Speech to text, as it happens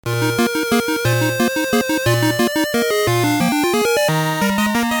What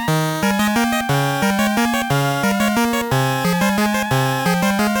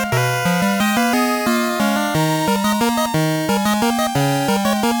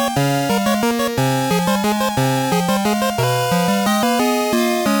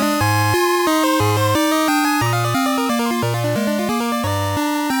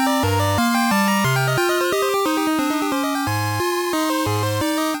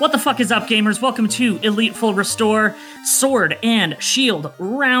the fuck is up, gamers? Welcome to Elite Full Restore Sword and Shield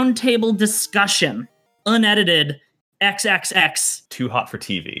Roundtable Discussion. Unedited XXX. Too hot for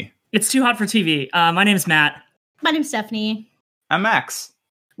TV. It's too hot for TV. My name's Matt. My name's Stephanie. I'm Max.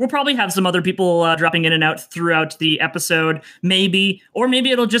 We'll probably have some other people dropping in and out throughout the episode, maybe. Or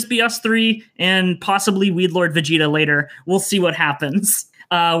maybe it'll just be us three and possibly Weedlord Vegeta later. We'll see what happens.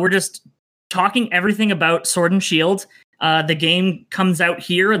 We're just talking everything about Sword and Shield. The game comes out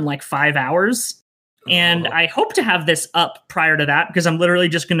here in like 5 hours. And I hope to have this up prior to that because I'm literally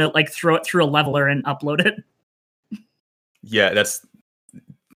just going to like throw it through a leveler and upload it. Yeah, that's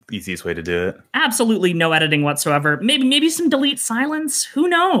the easiest way to do it. Absolutely no editing whatsoever. Maybe some delete silence. Who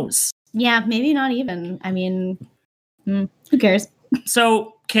knows? Yeah, maybe not even. I mean, who cares?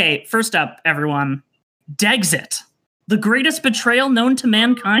 So, okay, first up, everyone. Dexit. The greatest betrayal known to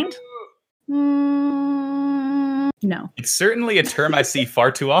mankind? No. It's certainly a term I see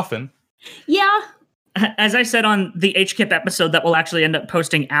far too often. Yeah. As I said on the HKIP episode that we'll actually end up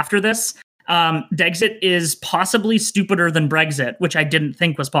posting after this, Dexit is possibly stupider than Brexit, which I didn't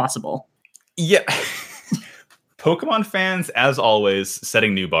think was possible. Yeah. Pokemon fans, as always,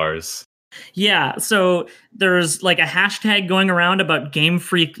 setting new bars. Yeah, so there's like a hashtag going around about Game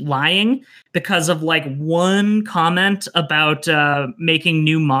Freak lying because of like one comment about making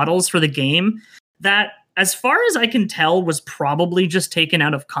new models for the game that, as far as I can tell, was probably just taken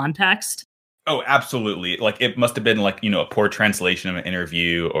out of context. Oh, absolutely. Like, it must have been like, a poor translation of an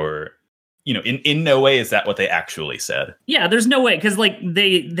interview or, in no way is that what they actually said. Yeah, there's no way, because like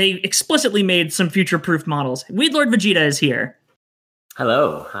they explicitly made some future-proof models. Weedlord Vegeta is here.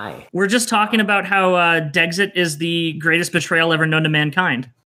 Hello, hi. We're just talking about how Dexit is the greatest betrayal ever known to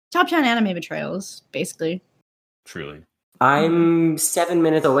mankind. Top 10 anime betrayals, basically. Truly. I'm 7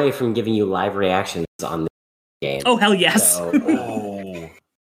 minutes away from giving you live reactions on the game. Oh, hell yes. So,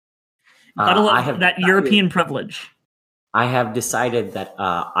 I have that European privilege. I have decided that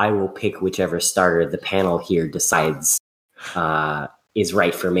I will pick whichever starter the panel here decides is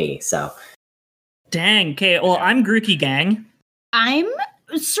right for me. So, dang. Okay, well, I'm Grookey Gang. I'm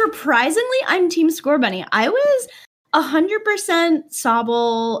Team Score Bunny. I was 100%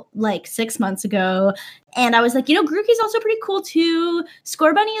 Sobble like 6 months ago. And I was like, Grookey's also pretty cool too.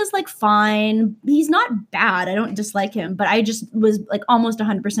 Score Bunny is like fine. He's not bad. I don't dislike him, but I just was like almost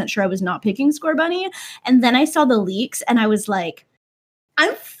 100% sure I was not picking Score Bunny. And then I saw the leaks and I was like,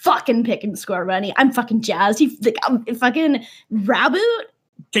 I'm fucking picking Score Bunny. I'm fucking jazzed. I'm fucking Raboot.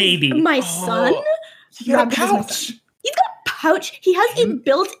 Baby. My son. He got a pouch. He's got a pouch. He has a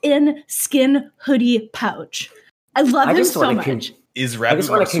built-in skin hoodie pouch. I love him so much. I just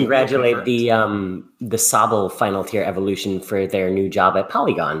want to congratulate the Sobble Final Tier Evolution for their new job at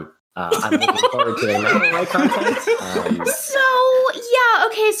Polygon. I'm looking forward to their Manual content. So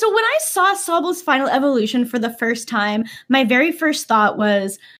when I saw Sobble's Final Evolution for the first time, my very first thought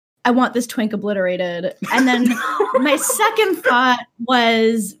was, I want this twink obliterated. And then my second thought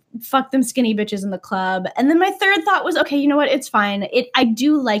was, fuck them skinny bitches in the club. And then my third thought was, okay, you know what? It's fine. I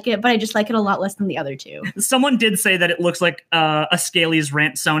do like it, but I just like it a lot less than the other two. Someone did say that it looks like a Scaly's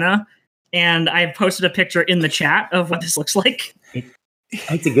Rant Sona, and I posted a picture in the chat of what this looks like.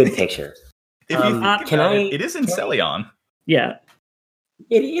 It's a good picture. It is in Celion. Yeah.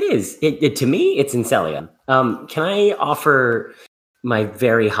 It is. To me, it's in Celion. Can I offer my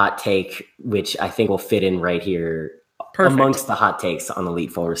very hot take, which I think will fit in right here? Perfect. Amongst the hot takes on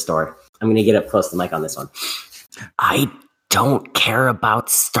Elite Full Restore. I'm going to get up close to the mic on this one. I don't care about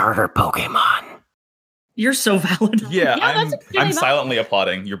starter Pokemon. You're so valid. Yeah, I'm silently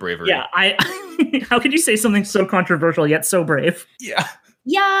applauding your bravery. Yeah, how could you say something so controversial yet so brave? Yeah.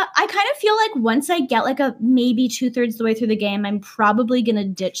 Yeah, I kind of feel like once I get like a maybe 2/3 the way through the game, I'm probably going to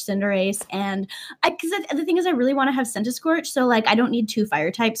ditch Cinderace. And because the thing is, I really want to have Centiskorch. So like, I don't need 2 fire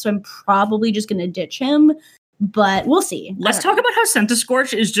types. So I'm probably just going to ditch him. But we'll see. Let's talk about how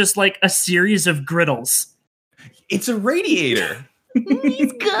Centiskorch is just like a series of griddles. It's a radiator.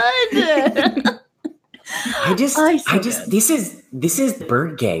 He's good. This is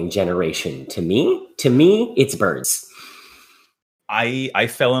Bird Gang generation to me. To me, it's birds. I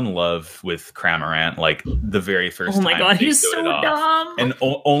fell in love with Cramorant like the very first time. Oh my god, they he's showed so it off. dumb. And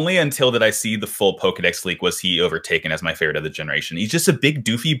only until did I see the full Pokedex leak was he overtaken as my favorite of the generation. He's just a big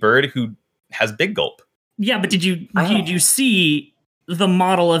doofy bird who has Big Gulp. Yeah, but did you see the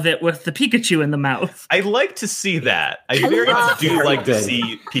model of it with the Pikachu in the mouth? I like to see that. I very much do like to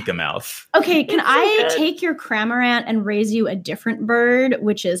see Pika Mouth. Okay, can I take your Cramorant and raise you a different bird,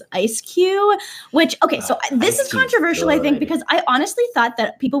 which is Ice-Q? So this is controversial, I think, because I honestly thought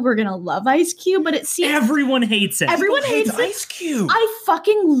that people were going to love Ice-Q, but it seems... Everyone hates it. Everyone hates Ice-Q. I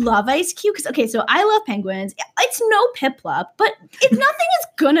fucking love Ice-Q, so I love penguins. It's no Piplup, but nothing is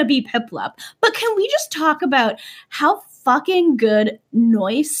going to be Piplup. But can we just talk about how fucking good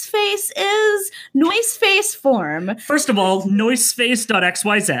Noiseface is? Noiseface form. First of all,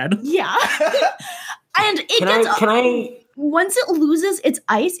 noiseface.xyz. Yeah. And it once it loses its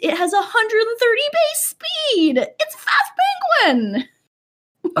ice, it has 130 base speed. It's fast penguin.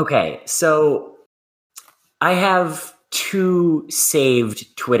 Okay, so I have 2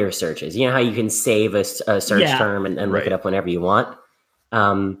 saved Twitter searches. You know how you can save a search term and look it up whenever you want?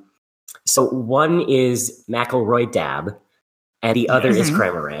 So one is McElroy Dab, and the other is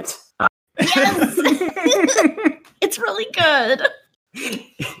Cramorant. Yes! It's really good.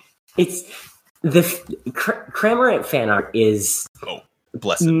 It's the Cramorant fan art is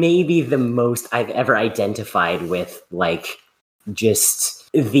maybe the most I've ever identified with, like,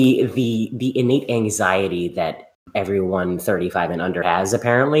 just the innate anxiety that everyone 35 and under has,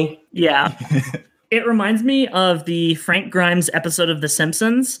 apparently. Yeah. It reminds me of the Frank Grimes episode of The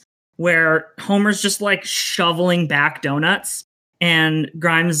Simpsons, where Homer's just like shoveling back donuts, and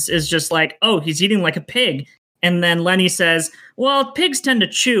Grimes is just like, oh, he's eating like a pig. And then Lenny says, well, pigs tend to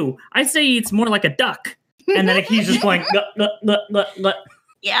chew. I'd say he eats more like a duck. And then he's just going,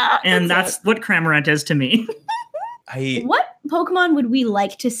 yeah. And that's what Cramorant is to me. What Pokemon would we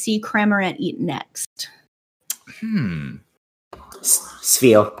like to see Cramorant eat next?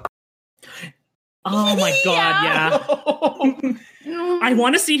 Spheal. Oh my god, yeah. I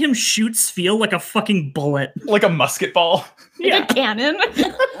want to see him shoot Spheal like a fucking bullet. Like a musket ball. Like a cannon.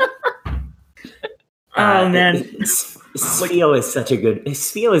 Oh, man. Spheal is such a good...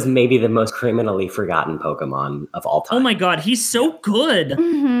 Spheal is maybe the most criminally forgotten Pokemon of all time. Oh my god, he's so good.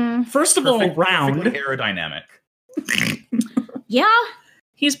 Mm-hmm. First of all, round. Aerodynamic. Yeah.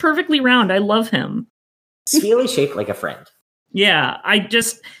 He's perfectly round. I love him. Spheal is shaped like a friend. Yeah,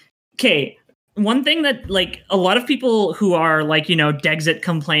 okay, one thing that, like, a lot of people who are, like, you know, Dexit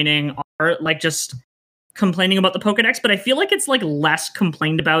complaining are, like, just complaining about the Pokedex, but I feel like it's, like, less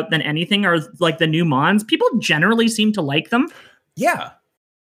complained about than anything, or, like, the new Mons. People generally seem to like them. Yeah.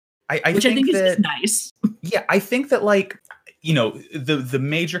 Which I think is just nice. Yeah, I think that, like, you know, the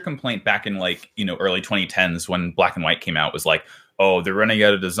major complaint back in, like, you know, early 2010s when Black and White came out was like, oh, they're running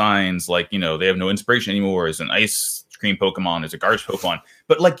out of designs, like, you know, they have no inspiration anymore as an ice cream Pokemon, as a garbage Pokemon.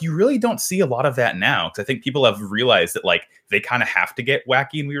 But, like, you really don't see a lot of that now, because I think people have realized that, like, they kind of have to get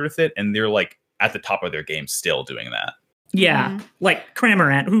wacky and weird with it, and they're, like, at the top of their game still doing that. Yeah, like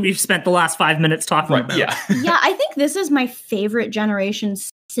Cramorant, who we've spent the last 5 minutes talking about. Yeah. Yeah, I think this is my favorite generation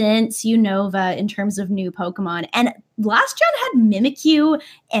since Unova in terms of new Pokemon. And last gen had Mimikyu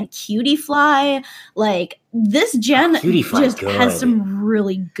and Cutiefly. Like, this gen just has some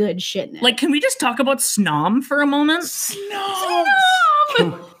really good shit in it. Like, can we just talk about Snom for a moment? Snom!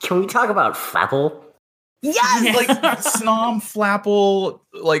 Can we talk about Flapple? Yes! Like, Snom, Flapple,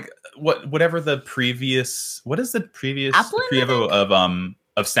 like, whatever the previous... What is the previous Prievo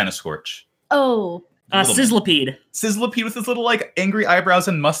of Centiskorch? Oh, Sizzlipede. Sizzlipede with his little, like, angry eyebrows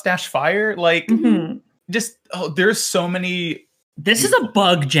and mustache fire. Like, just, there's so many... This is a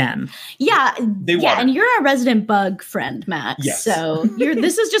bug gen. Yeah, and you're a resident bug friend, Max. Yes. So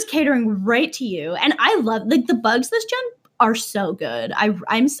this is just catering right to you. And I love, like, the bugs this gen are so good. I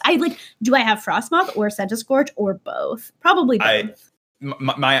like, do I have Frostmoth or Centiskorch or both? Probably both.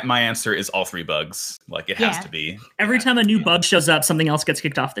 My answer is all 3 bugs. Like, it has to be. Every time a new bug shows up, something else gets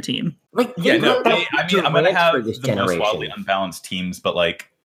kicked off the team. Like, I mean, I'm going to have the generation. most wildly unbalanced teams, but,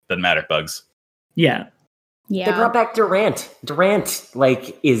 like, doesn't matter, bugs. Yeah. Yeah. They brought back Durant.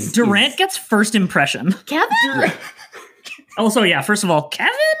 Durant gets first impression. Kevin? Also, yeah, first of all,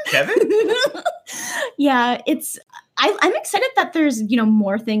 Kevin? Yeah, I'm excited that there's, you know,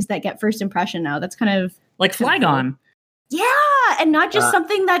 more things that get first impression now. That's kind of... Like Flygon. Yeah, and not just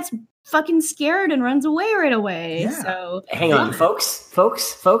something that's fucking scared and runs away right away. Yeah. So hang on, folks.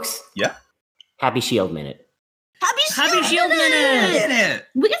 Yeah. Happy Shield minute. Happy Shield minute.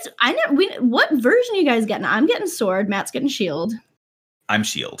 What version are you guys getting? I'm getting Sword. Matt's getting Shield. I'm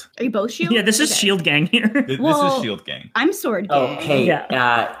Shield. Are you both Shield? Yeah, this is Shield Gang here. This is Shield Gang. I'm Sword Gang. Oh,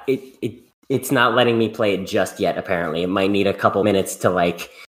 hey, it's not letting me play it just yet. Apparently, it might need a couple minutes to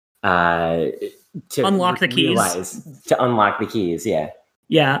to unlock the keys. To unlock the keys. Yeah.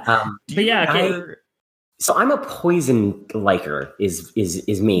 Yeah. But yeah, so I'm a poison liker. Is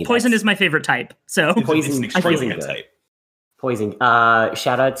me. Poison is my favorite type. So poison, extremely good type. Poison.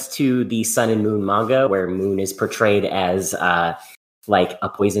 Shoutouts to the Sun and Moon manga, where Moon is portrayed as like a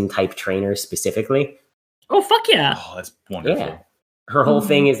poison type trainer specifically. Oh fuck yeah! Oh, that's wonderful. Yeah. Her whole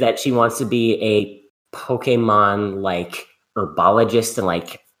thing is that she wants to be a Pokemon like herbologist and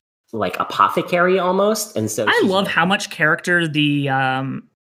like apothecary almost. And so I love how much character the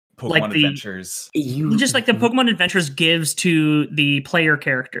Pokemon Adventures. Just like the Pokemon Adventures gives to the player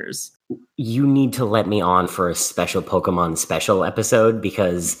characters. You need to let me on for a special Pokemon special episode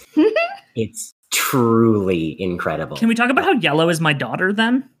because it's truly incredible. Can we talk about how Yellow is my daughter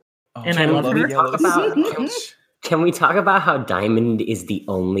then? Oh, and I love her. Can we talk about how Diamond is the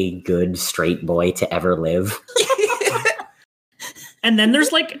only good straight boy to ever live? and then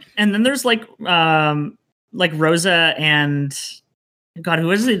there's Rosa and God,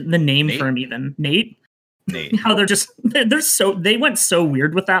 who is the name Nate? for him even? Nate? How they went so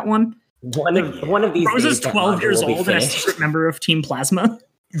weird with that one. One of these Rosa's days 12 years old and a secret member of Team Plasma.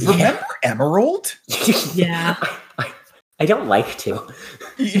 Remember Emerald? Yeah. I don't like to.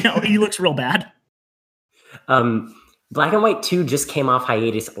 He looks real bad. Black and White 2 just came off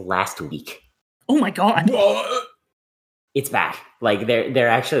hiatus last week. Oh my god. It's back. Like they're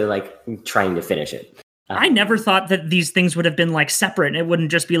actually like trying to finish it. I never thought that these things would have been like separate and it wouldn't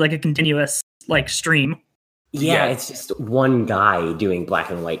just be like a continuous like stream. Yeah, it's just one guy doing Black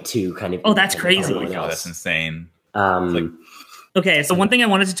and White 2 kind of. Oh, that's crazy. Oh my god, that's insane. Okay, so one thing I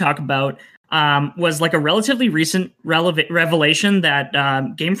wanted to talk about was like a relatively recent revelation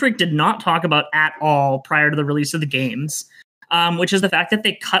that Game Freak did not talk about at all prior to the release of the games, which is the fact that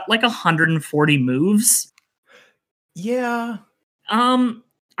they cut like 140 moves. Yeah.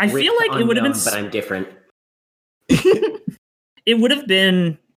 I feel like it would have been, but I'm different. It would have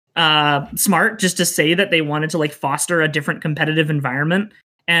been smart just to say that they wanted to like foster a different competitive environment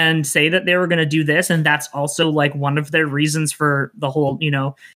and say that they were going to do this, and that's also like one of their reasons for the whole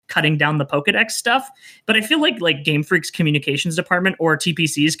cutting down the Pokedex stuff. But I feel like Game Freak's communications department or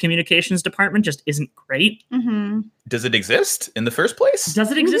TPC's communications department just isn't great. Mm-hmm. Does it exist in the first place?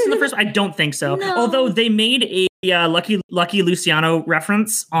 Does it exist in the first? I don't think so. No. Although they made a Lucky Luciano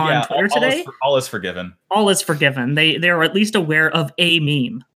reference on Twitter today. All is forgiven. All is forgiven. They are at least aware of a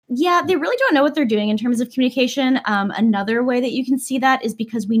meme. Yeah, they really don't know what they're doing in terms of communication. Another way that you can see that is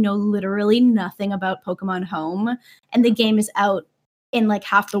because we know literally nothing about Pokemon Home, and the game is out in like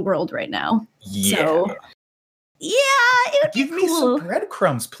half the world right now. Yeah. So, yeah, it would Give be me cool. some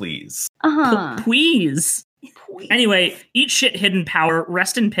breadcrumbs, please. Please. Anyway, eat shit, hidden power,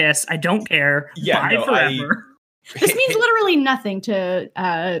 rest in piss. I don't care. Bye forever. This means literally nothing to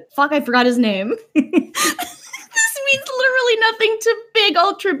fuck, I forgot his name. This means literally nothing to Big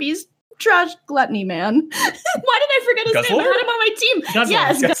Ultra Beast Trash Gluttony Man. Why did I forget his name? I had him on my team. Guzzler.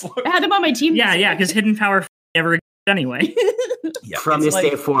 Yes, I had him on my team. Yeah, because hidden power never exists anyway. Yeah, From this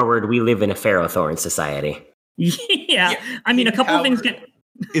day forward, we live in a Ferrothorn society. Yeah. I mean, a couple of things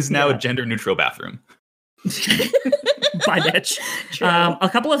is now a gender-neutral bathroom. Bye, bitch. A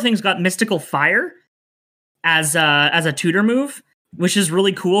couple of things got Mystical Fire as a tutor move, which is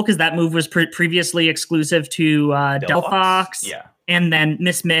really cool because that move was previously exclusive to Delphox. Yeah. And then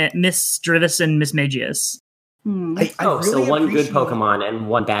Miss Drivis and Miss Magius. So one good Pokemon and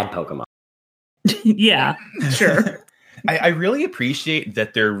one bad Pokemon. Yeah, sure. I really appreciate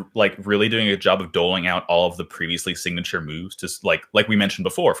that they're like really doing a job of doling out all of the previously signature moves, just like we mentioned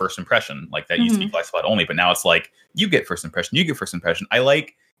before, first impression, like that used to be Fly Spot only, but now it's like you get first impression, you get first impression. I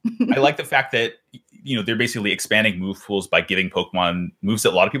like the fact that they're basically expanding move pools by giving Pokemon moves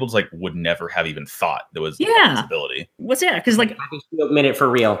that a lot of people just like would never have even thought there was a possibility. What's that? Because like Happy Shield minute for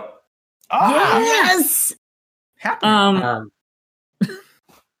real. Yes. Happy.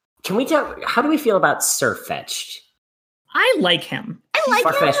 Can we talk? How do we feel about Sirfetch'd? I like him. I like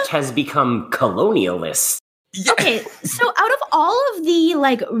him. Farfetch'd has become colonialist. Yeah. Okay, so out of all of the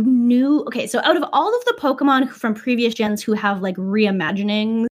out of all of the Pokemon from previous gens who have like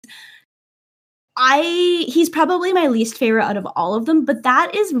reimaginings, he's probably my least favorite out of all of them, but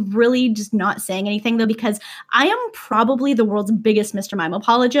that is really just not saying anything though, because I am probably the world's biggest Mr. Mime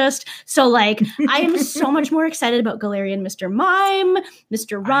apologist. So like I am so much more excited about Galarian Mr. Mime,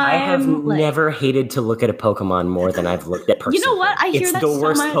 Mr. Rhyme. I have never hated to look at a Pokemon more than I've looked at Persiker. You know what? I hear it's that the so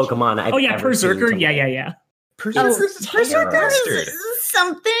worst much. Pokemon I've ever Berserker. seen. Yeah. Berserker's Berserker is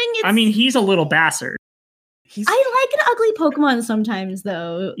something. I mean, he's a little bastard. I like an ugly Pokemon sometimes,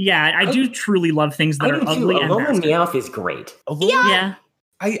 though. Yeah, I do truly love things that are ugly and bastard. Meowth is great. Yeah.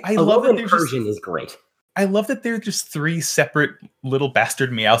 I love that Persian is great. I love that they're just 3 separate little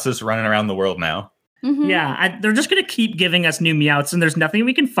bastard Meowths running around the world now. Mm-hmm. Yeah, they're just going to keep giving us new Meowths, and there's nothing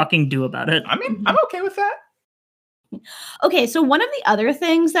we can fucking do about it. I mean, I'm okay with that. Okay, so one of the other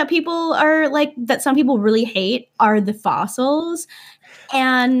things that people are like, that some people really hate are the fossils.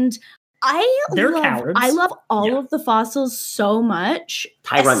 And They're cowards. I love all of the fossils so much.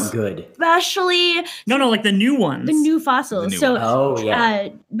 Tyrunt good. Especially No, like the new ones. the new fossils.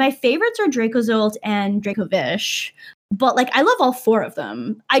 My favorites are Dracozolt and Dracovish. But like I love all 4 of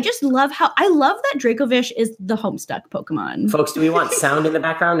them. I just love that Dracovish is the Homestuck Pokemon. Folks, do we want sound in the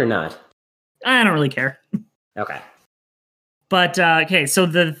background or not? I don't really care. Okay. But okay, so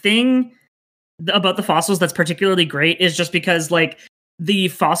the thing about the fossils that's particularly great is just because like the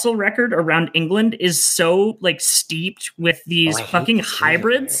fossil record around England is so like steeped with these fucking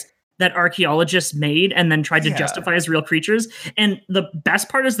hybrids that archaeologists made and then tried to justify as real creatures. And the best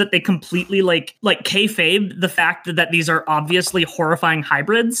part is that they completely like kayfabe the fact that these are obviously horrifying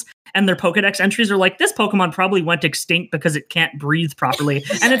hybrids. And their Pokedex entries are like, this Pokemon probably went extinct because it can't breathe properly.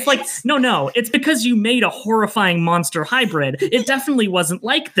 And it's like, no, it's because you made a horrifying monster hybrid. It definitely wasn't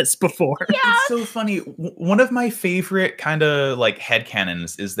like this before. Yeah. It's so funny. One of my favorite kind of like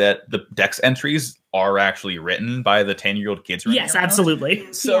headcanons is that the Dex entries are actually written by the 10-year-old kids. Yes,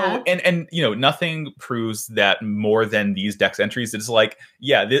 absolutely. So, and you know, nothing proves that more than these Dex entries. It's like,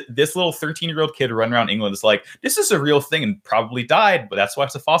 this little 13-year-old kid running around England is like, this is a real thing and probably died, but that's why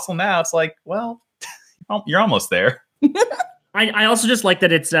it's a fossil now. It's like, well, you're almost there. I also just like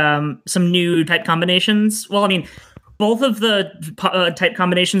that it's some new type combinations. Well, I mean, both of the type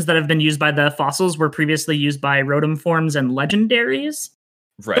combinations that have been used by the fossils were previously used by Rotom forms and legendaries.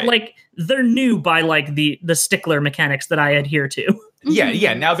 Right. But like they're new by like the stickler mechanics that I adhere to.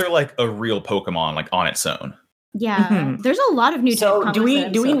 Yeah. Now they're like a real Pokemon, like on its own. Yeah, there's a lot of new. So do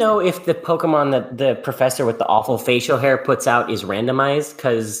we know if the Pokemon that the professor with the awful facial hair puts out is randomized?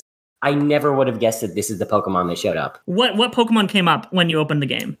 Because I never would have guessed that this is the Pokemon that showed up. What Pokemon came up when you opened the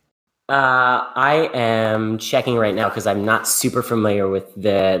game? I am checking right now because I'm not super familiar with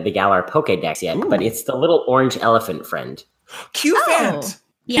the Galar Pokédex yet, but it's the little orange elephant friend. Cufant!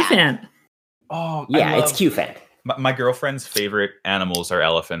 Yeah. Cufant. Oh, yeah, it's Cufant. My girlfriend's favorite animals are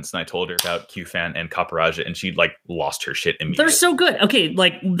elephants, and I told her about Cufant and Copperajah, and she like lost her shit immediately. They're so good. Okay,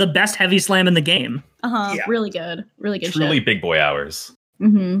 like the best heavy slam in the game. Really good Truly shit. big boy hours.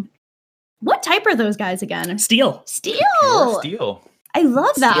 Mm-hmm. What type are those guys again? Steel. Pure steel. I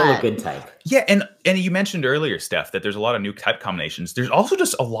love that. Steel a good type. Yeah, and you mentioned earlier, Steph, that there's a lot of new type combinations. There's also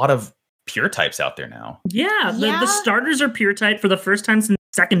just a lot of pure types out there now. Yeah, the starters are pure type for the first time since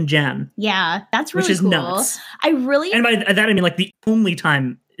 2nd gen. Yeah, that's really which is cool. nuts. And by that I mean like the only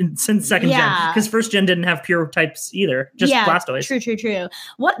time since 2nd gen, because 1st gen didn't have pure types either, just Blastoise. True.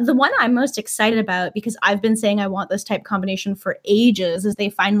 What the one I'm most excited about, because I've been saying I want this type combination for ages, is they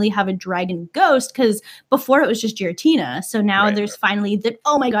finally have a Dragon Ghost, because before it was just Giratina, so now there's finally that.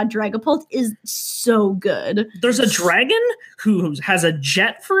 Oh my god, Dragapult is so good. There's a dragon who has a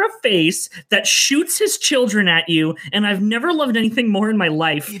jet for a face that shoots his children at you, and I've never loved anything more in my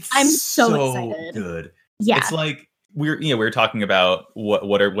life. I'm so excited. Good. Yeah, it's like we were talking about what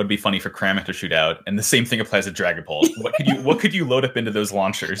would be funny for Kramit to shoot out, and the same thing applies to Dragapult. What could you load up into those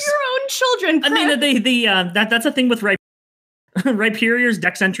launchers? Your own children. I mean, that's a thing with Rhyperior's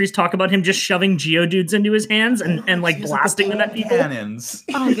Dex entries talk about him just shoving Geodudes into his hands and like blasting them at people. Cannons.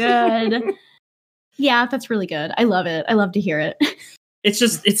 Oh, good. Yeah, that's really good. I love it. I love to hear it.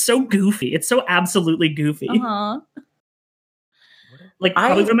 It's so goofy. It's so absolutely goofy. Like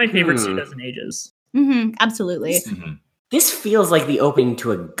probably one of my favorite pseudos in ages. Mm-hmm, absolutely. This feels like the opening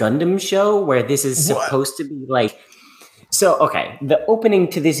to a Gundam show where this is supposed to be like. So, okay, the opening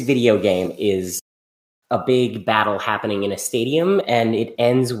to this video game is a big battle happening in a stadium, and it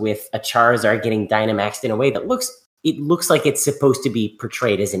ends with a Charizard getting Dynamaxed in a way that looks like it's supposed to be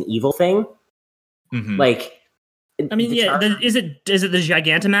portrayed as an evil thing. Mm-hmm. Like, I mean, is it the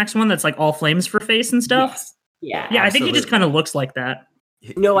Gigantamax one that's like all flames for face and stuff? Yes. Yeah, absolutely. I think he just kind of looks like that.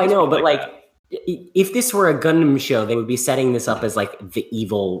 No, I know, but like if this were a Gundam show, they would be setting this up as like the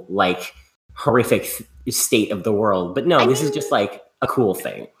evil, like horrific state of the world. But no, this is just like a cool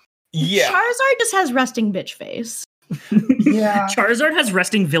thing. Yeah, Charizard just has resting bitch face. Yeah, Charizard has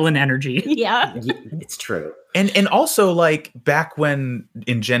resting villain energy. Yeah, it's true. And also like back when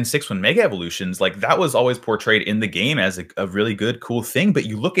in Gen 6 when Mega Evolutions, like that was always portrayed in the game as a really good, cool thing. But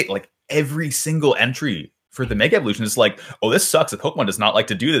you look at like every single entry for the Mega Evolution, it's like, oh, this sucks. The Pokemon does not like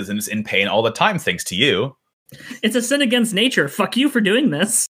to do this, and it's in pain all the time thanks to you. It's a sin against nature. Fuck you for doing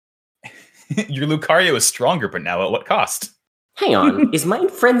this. Your Lucario is stronger, but now at what cost? Hang on. Is my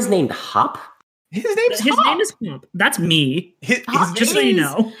friend's named Hop? His name is Hop. That's me. Just so you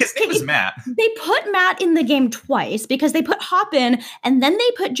know. His name is Matt. They put Matt in the game twice because they put Hop in, and then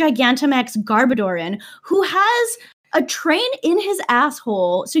they put Gigantamax Garbodor in, who has a train in his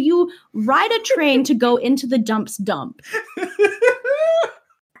asshole. So you ride a train to go into the dump's dump.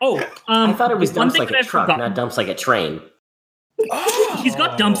 I thought it was dumps like a truck, not dumps like a train. Oh. He's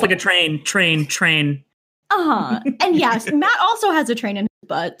got dumps like a train. And yes, Matt also has a train in his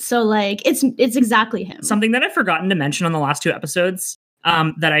butt. So like it's exactly him. Something that I've forgotten to mention on the last 2 episodes,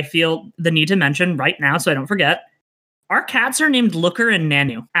 that I feel the need to mention right now so I don't forget. Our cats are named Looker and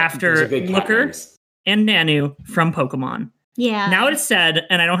Nanu after Looker and Nanu from Pokemon. Yeah. Now it's said,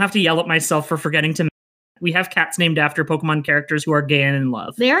 and I don't have to yell at myself for forgetting to, we have cats named after Pokemon characters who are gay and in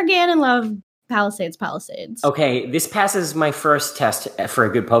love. They are gay and in love. Palisades. Okay, this passes my first test for a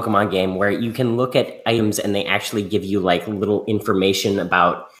good Pokemon game where you can look at items and they actually give you like little information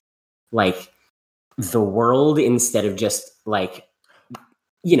about like the world instead of just like,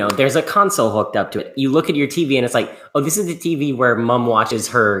 you know, there's a console hooked up to it. You look at your TV and it's like, oh, this is the TV where mom watches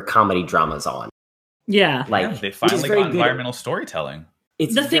her comedy dramas on. Yeah. Like they finally got environmental storytelling.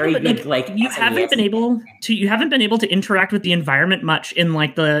 It's the very thing, good, like you haven't been able to interact with the environment much in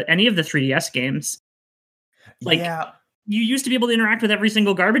like any of the 3DS games. Like you used to be able to interact with every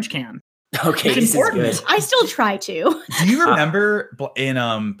single garbage can. Okay, this is good. I still try to. Do you remember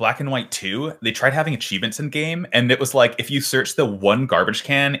in Black and White 2, they tried having achievements in game, and it was like if you search the one garbage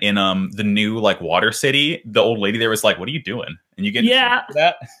can in the new like Water City, the old lady there was like, "What are you doing?" And you get for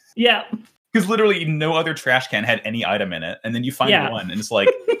that. Yeah. Because literally no other trash can had any item in it, and then you find one, and it's like,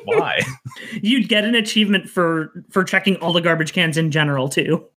 why? You'd get an achievement for checking all the garbage cans in general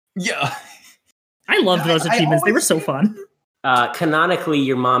too. Yeah, I loved those achievements; they were so fun. Canonically,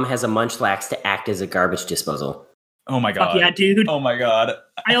 your mom has a Munchlax to act as a garbage disposal. Oh my god! Fuck yeah, dude! Oh my god!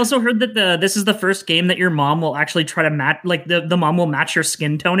 I also heard that this is the first game that your mom will actually try to match, like the mom will match your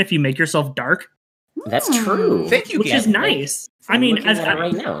skin tone if you make yourself dark. That's true. Thank you, which is nice. I mean,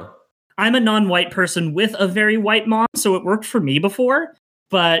 right now. I'm a non-white person with a very white mom, so it worked for me before.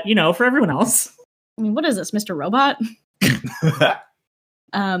 But, you know, for everyone else. I mean, what is this, Mr. Robot?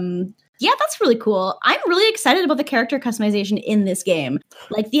 Yeah, that's really cool. I'm really excited about the character customization in this game.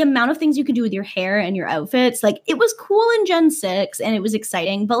 Like, the amount of things you can do with your hair and your outfits. Like, it was cool in Gen 6, and it was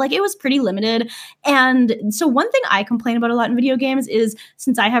exciting, but, like, it was pretty limited. And so one thing I complain about a lot in video games is,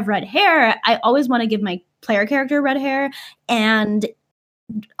 since I have red hair, I always want to give my player character red hair, and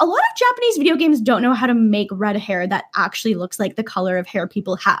a lot of Japanese video games don't know how to make red hair that actually looks like the color of hair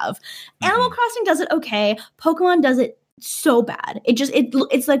people have. Mm-hmm. Animal Crossing does it okay. Pokemon does it so bad.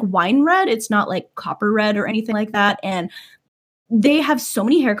 It's like wine red. It's not like copper red or anything like that. And they have so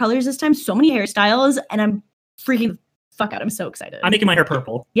many hair colors this time, so many hairstyles, and I'm freaking the fuck out. I'm so excited. I'm making my hair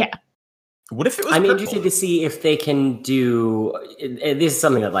purple. Yeah. What if it was I'm purple? interested to see if they can do. This is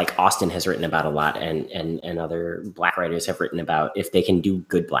something that like Austin has written about a lot, and other black writers have written about, if they can do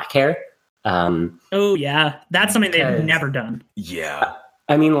good black hair. Oh yeah, that's something they've never done. Yeah,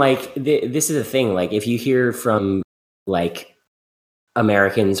 I mean, like this is the thing. Like, if you hear from like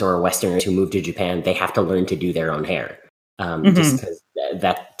Americans or Westerners who move to Japan, they have to learn to do their own hair, just because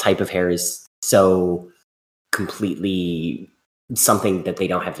that type of hair is so completely something that they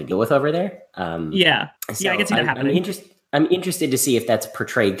don't have to deal with over there. So I can see that happening. I'm interested to see if that's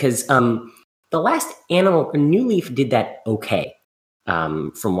portrayed, because the last New Leaf did that okay,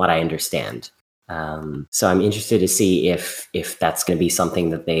 from what I understand. So I'm interested to see if that's going to be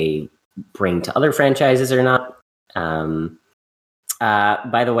something that they bring to other franchises or not.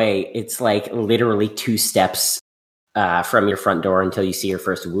 By the way, it's like literally 2 steps from your front door until you see your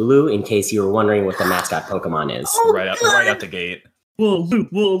first Wooloo, in case you were wondering what the mascot Pokemon is. Oh, right out the gate.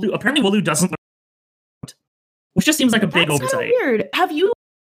 Wooloo. Apparently Wooloo doesn't, which just seems like a big oversight. That's weird. Have you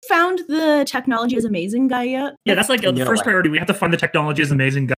found the technology is amazing guy yet? Yeah, that's like the first priority. We have to find the technology is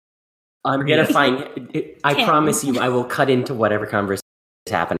amazing guy. I'm gonna find. I promise you, I will cut into whatever conversation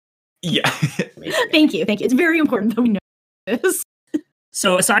is happening. Yeah. Thank you. It's very important that we know this.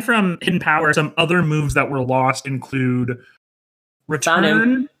 So aside from Hidden Power, some other moves that were lost include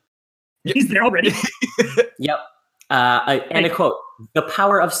Return. He's there already. Yep. And a quote: "The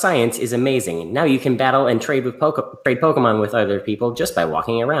power of science is amazing. Now you can battle and trade Pokemon with other people just by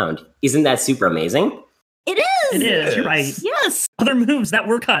walking around. Isn't that super amazing?" It is. It is. You're right. Yes. Other moves that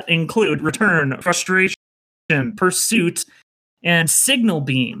were cut include Return, Frustration, Pursuit, and Signal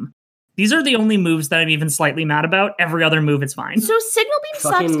Beam. These are the only moves that I'm even slightly mad about. Every other move is fine. So Signal Beam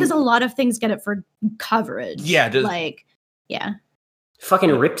sucks because a lot of things get it for coverage. Yeah, yeah.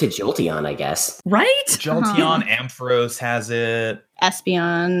 Fucking Rip to Jolteon, I guess. Right? Jolteon, Ampharos has it.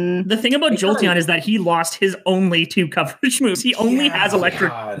 Espeon. The thing about Jolteon is that he lost his only 2 coverage moves. He only has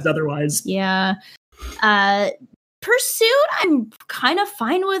electric moves otherwise. Yeah. Pursuit, I'm kind of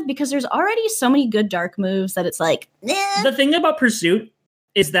fine with because there's already so many good dark moves that it's like, eh. The thing about Pursuit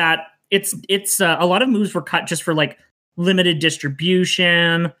is that it's a lot of moves were cut just for like limited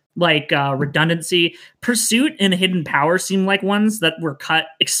distribution, like redundancy. Pursuit and Hidden Power seem like ones that were cut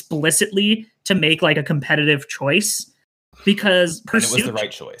explicitly to make like a competitive choice because Pursuit was the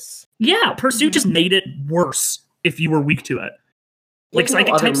right choice. Yeah, Pursuit just made it worse if you were weak to it. Like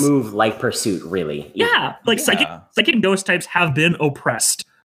Psychic types move like Pursuit, really. Yeah, like Psychic and Ghost types have been oppressed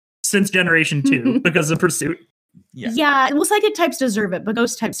since Generation 2 because of Pursuit. Yeah, well, Psychic types deserve it, but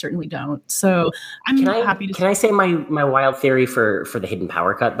Ghost types certainly don't. So I'm happy to. Can I say my wild theory for the Hidden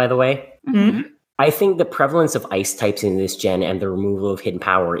Power cut? By the way, mm-hmm. I think the prevalence of Ice types in this gen and the removal of Hidden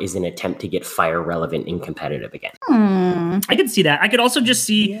Power is an attempt to get Fire relevant in competitive again. I could see that. I could also just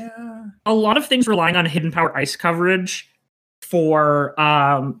see a lot of things relying on Hidden Power Ice coverage for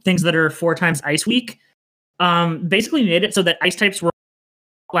things that are 4 times Ice Weak. Basically made it so that Ice types were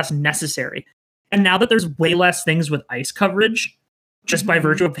less necessary. And now that there's way less things with ice coverage, just by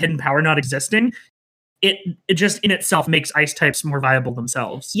virtue of Hidden Power not existing, it just in itself makes ice types more viable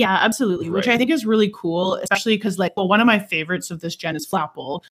themselves. Yeah, absolutely. Right. Which I think is really cool, especially because one of my favorites of this gen is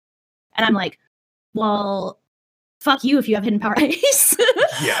Flapple. And I'm like, well, fuck you if you have Hidden Power Ice.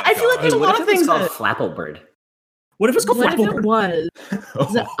 Yeah, I feel like there's a lot of things called Flapple Bird. What if it's called Flapple Bird? It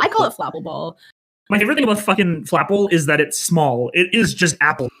was. I call it Flapple Ball. My favorite thing about fucking Flapple is that it's small. It is just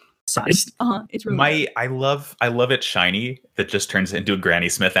apple sized. It's really I love it shiny that just turns into a Granny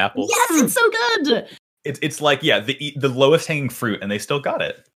Smith apple. Yes, it's so good. It's like the lowest hanging fruit, and they still got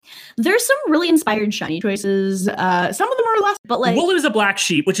it. There's some really inspired shiny choices. Some of them are less, but like Wooloo is a black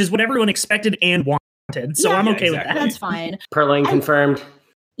sheep, which is what everyone expected and wanted. So I'm okay with that. That's fine. Purloin confirmed.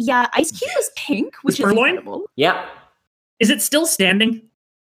 Yeah, Ice Cube is pink, which is Purloin? incredible. Yep. Is it still standing?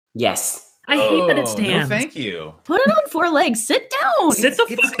 Yes. I hate that it stands. No, thank you. Put it on 4 legs. Sit down. Sit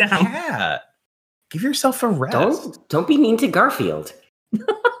the fuck down. Cat. Give yourself a rest. Don't be mean to Garfield.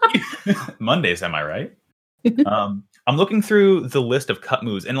 Mondays, am I right? I'm looking through the list of cut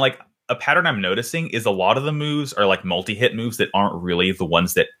moves, and like a pattern I'm noticing is a lot of the moves are like multi-hit moves that aren't really the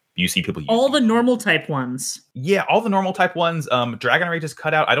ones that you see people use. All the normal type ones. Yeah, all the normal type ones. Dragon Rage is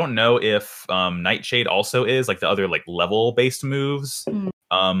cut out. I don't know if Nightshade also is, like the other like level based moves.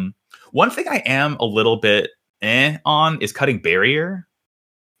 One thing I am a little bit on is cutting Barrier.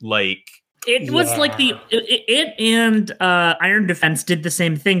 Like it was like it and Iron Defense did the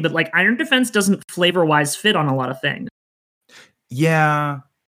same thing, but like Iron Defense doesn't flavor wise fit on a lot of things. Yeah,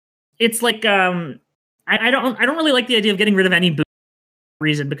 it's like I don't really like the idea of getting rid of any boost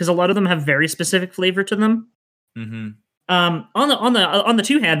reason because a lot of them have very specific flavor to them. Mm-hmm. On the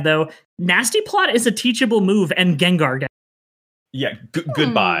 2 hand though, Nasty Plot is a teachable move, and Gengar. Yeah,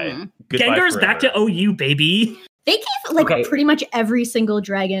 goodbye. Gengar's back to OU, baby. They gave pretty much every single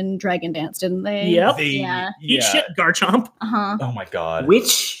Dragon Dance, didn't they? Yep. Eat shit, Garchomp. Oh my god.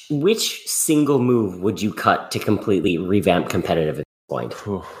 Which single move would you cut to completely revamp competitive at this point?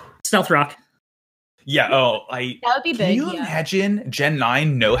 Stealth Rock. Yeah. That would be big. Can you imagine Gen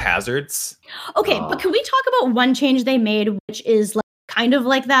 9 no hazards? Okay, but can we talk about one change they made, which is like kind of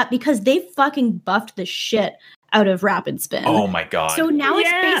like that because they fucking buffed the shit out of Rapid Spin. Oh my god. So now its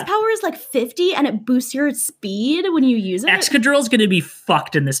base power is like 50 and it boosts your speed when you use it. Excadrill's gonna be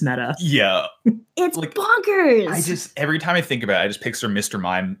fucked in this meta. Yeah. It's like, bonkers. Every time I think about it, I just picture Mr.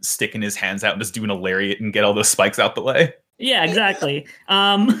 Mime sticking his hands out and just doing a lariat and get all those spikes out the way. Yeah, exactly.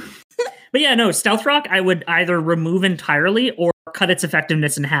 But yeah, no, Stealth Rock I would either remove entirely or cut its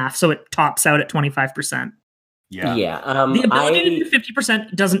effectiveness in half so it tops out at 25%. Yeah. The ability to do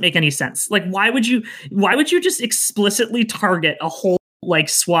 50% doesn't make any sense. Like, why would you just explicitly target a whole like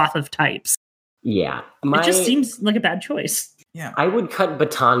swath of types? Yeah. It just seems like a bad choice. Yeah. I would cut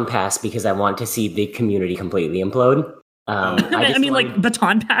Baton Pass because I want to see the community completely implode. I mean, like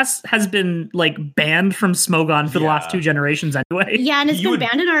Baton Pass has been like banned from Smogon for the last 2 generations anyway. Yeah, and it's been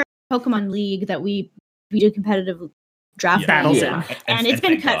banned in our Pokemon League that we do competitive draft battles in. And it's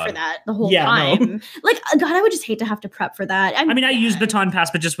been cut for that the whole time. No. Like, God, I would just hate to have to prep for that. I mean, I use Baton Pass,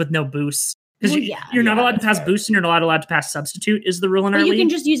 but just with no boosts. Because you're not allowed to pass boosts and you're not allowed to pass substitute is the rule in our league. You can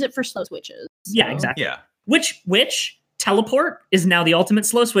just use it for slow switches. So. Yeah, exactly. Yeah. Which Teleport is now the ultimate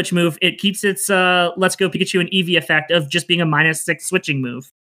slow switch move. It keeps its Let's Go Pikachu and Eevee effect of just being a -6 switching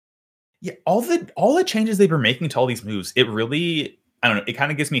move. Yeah, all the changes they were making to all these moves, it really, I don't know, it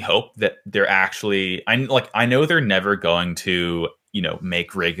kind of gives me hope that they're actually, I know they're never going to,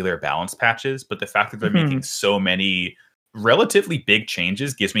 make regular balance patches, but the fact that they're making so many relatively big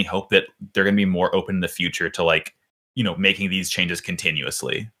changes gives me hope that they're going to be more open in the future to making these changes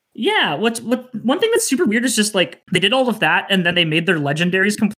continuously. Yeah, what one thing that's super weird is just like they did all of that and then they made their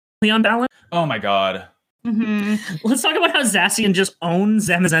legendaries completely unbalanced. Oh my god. Let's talk about how Zacian just owns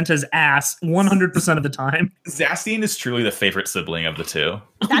Zamazenta's ass 100% of the time. Zacian is truly the favorite sibling of the two.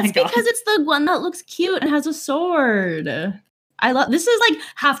 That's because it's the one that looks cute and has a sword. This is like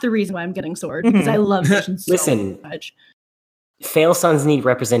half the reason why I'm getting sword, because I love Zacian so much. Fail sons need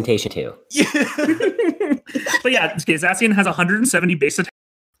representation too. But yeah, okay, Zacian has 170 base attack,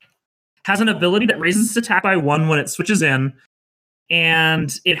 has an ability that raises its attack by 1 when it switches in,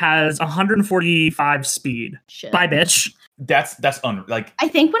 and it has 145 speed. Shit. Bye, bitch. That's I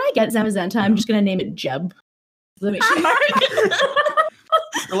think when I get Zamazenta, I'm just gonna name it Jeb. Or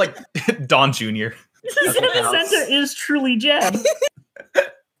like Don Jr. Zamazenta is truly Jeb.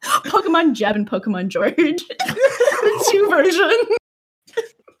 Pokemon Jeb and Pokemon George. The 2 versions.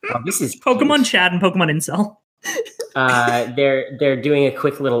 Oh, this is Pokemon Chad and Pokemon Incel. They're doing a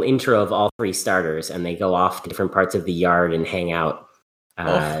quick little intro of all 3 starters, and they go off to different parts of the yard and hang out.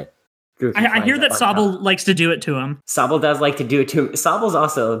 I hear that Sobble likes to do it to him. Sobble does like to do it to him. Sobble's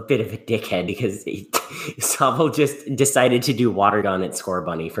also a bit of a dickhead because Sobble just decided to do Water Gun at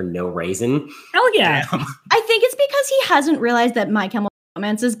Scorbunny for no reason. Hell yeah. Damn. I think it's because he hasn't realized that My Chemical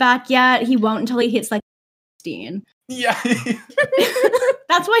Romance is back yet. He won't until he hits like 16. Yeah.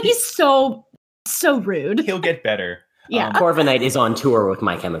 That's why he's so rude. He'll get better. Yeah. Corviknight is on tour with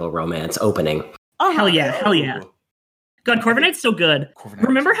My Chemical Romance opening. Oh, Hell yeah. God, Corviknight's so good.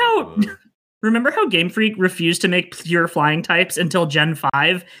 Remember how Game Freak refused to make pure flying types until Gen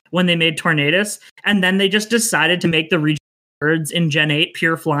 5 when they made Tornadus, and then they just decided to make the regional birds in Gen 8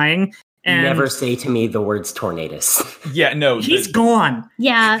 pure flying? And never say to me the words Tornadus. Yeah, no. He's gone.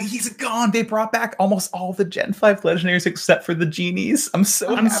 Yeah. He's gone. They brought back almost all the Gen 5 legendaries except for the genies. I'm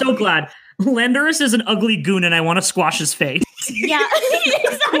so glad. Landorus is an ugly goon and I want to squash his face. Yeah.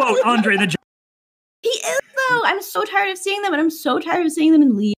 Exactly. Quote Andre the Giant. He is though. I'm so tired of seeing them, and I'm so tired of seeing them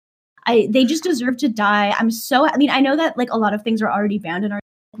in League. They just deserve to die. I know that like a lot of things are already banned in our.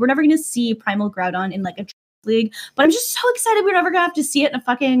 We're never going to see Primal Groudon in like a league, but I'm just so excited we're never going to have to see it in a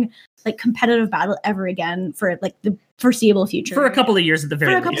fucking like competitive battle ever again for like the foreseeable future. For a couple of years at the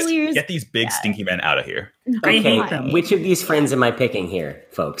very least. For a couple of years. Get these big stinky men out of here. I hate them. Which of these friends am I picking here,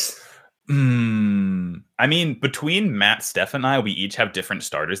 folks? I mean, between Matt, Steph, and I, we each have different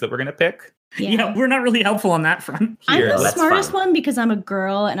starters that we're going to pick. Yeah, we're not really helpful on that front. I'm the That's smartest fine. one because I'm a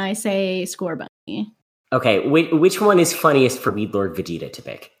girl and I say Scorbunny. Okay, which one is funniest for Weedlord Vegeta to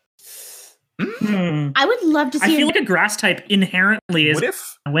pick? I would love to see. I feel like a grass type inherently is going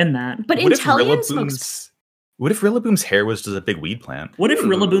to win that. But Inteleon smokes. What if Rillaboom's hair was just a big weed plant? What if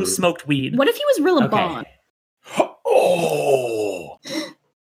Rillaboom smoked weed? What if he was Rillabon? Oh.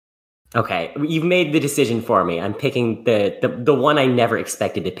 Okay, you've made the decision for me. I'm picking the one I never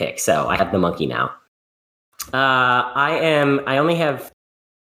expected to pick, so I have the monkey now. I only have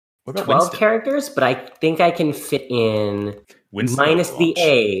 12 Winston? characters, but I think I can fit in Winston minus the launch.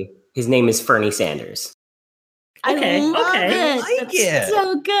 A. His name is Fernie Sanders. Okay, I love okay. it. I like That's it.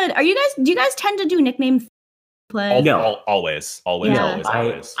 so good. Do you guys tend to do nickname play? No. Always. Yeah.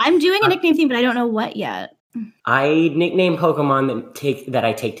 Always. I'm doing a nickname theme, but I don't know what yet. I nickname Pokemon that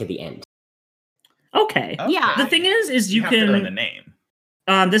I take to the end. Okay. Yeah. The thing is you have to earn the can.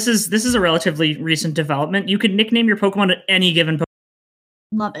 name. This is a relatively recent development. You can nickname your Pokemon at any given Pokemon.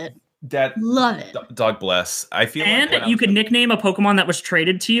 Love it. That Love it. dog bless. I feel like when And you could nickname a Pokemon that was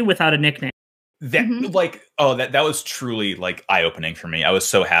traded to you without a nickname. that Mhm. that was truly like eye opening for me. I was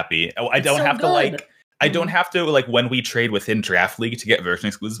so happy. I don't so have to good. I don't have to when we trade within Draft League to get version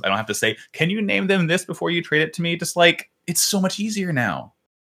exclusive. I don't have to say, "Can you name them this before you trade it to me?" Just it's so much easier now.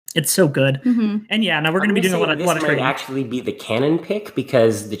 It's so good. Mhm. And yeah, now we're going to be doing a lot of This might trading. actually be the canon pick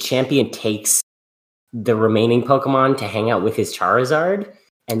because the champion takes the remaining Pokemon to hang out with his Charizard,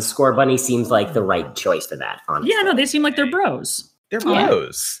 and Scorbunny seems like the right choice for that. Honestly, Yeah, no, they seem like they're bros. They're Yeah.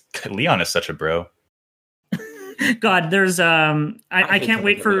 bros. Leon is such a bro. God, there's I hate can't to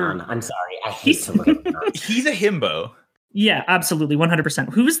wait look at for. Leon. I'm sorry, I hate to look at Leon. He's a himbo. Yeah, absolutely,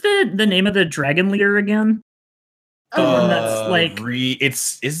 100%. Who's the name of the dragon leader again? The one that's like,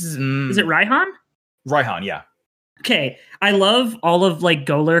 is it Raihan? Raihan? Yeah. Okay, I love all of like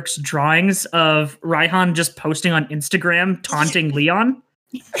Golurk's drawings of Raihan just posting on Instagram taunting Leon.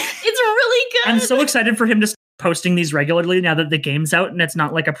 It's really good. I'm so excited for him to posting these regularly now that the game's out and it's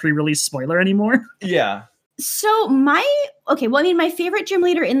not like a pre-release spoiler anymore. Yeah. So my favorite gym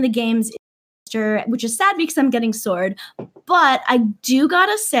leader in the games is Mr., which is sad because I'm getting Sword. But I do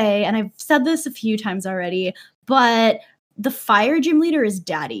gotta say, and I've said this a few times already, but the fire gym leader is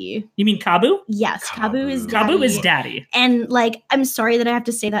Daddy. You mean Kabu? Yes, Kabu is Daddy. Kabu is Daddy. And like, I'm sorry that I have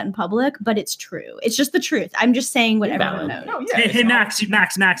to say that in public, but it's true. It's just the truth. I'm just saying what everyone knows. No, yeah, Hey, Max, you want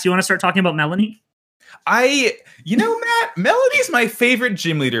to start talking about Melanie? Matt, Melody's my favorite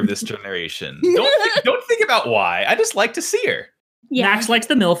gym leader of this generation. Don't think about why. I just like to see her. Yeah. Max likes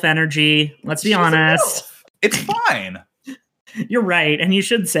the MILF energy. Let's be honest. It's fine. You're right, and you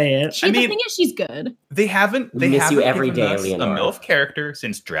should say it. The thing is, she's good. They haven't you every given day, us a Leonora. MILF character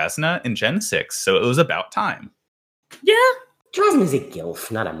since Drasna in Gen 6, so it was about time. Yeah. Drasna's a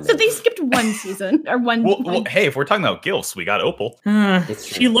gilf, not a MILF. So they skipped one season or one. Well, hey, if we're talking about gilfs, we got Opal.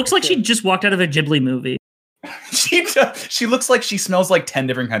 She looks like she just walked out of a Ghibli movie. She looks like she smells like 10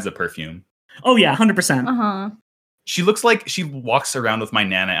 different kinds of perfume. Oh yeah, 100%. Uh-huh. She looks like she walks around with my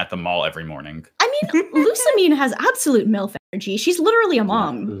Nana at the mall every morning. I mean, Lusamine has absolute MILF energy. She's literally a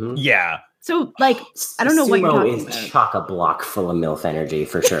mom. Mhm. Yeah. So, like, I don't know what you're talking Sumo about. is chock-a-block full of MILF energy,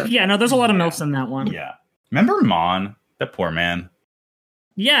 for sure. Yeah, no, there's a lot of MILFs in that one. Yeah. Remember Mon? That poor man.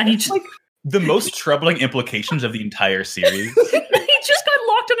 Yeah, he just, Like the most troubling implications of the entire series. he just got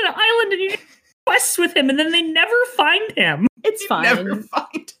locked on an island and you quest with him and then they never find him. It's fine. Never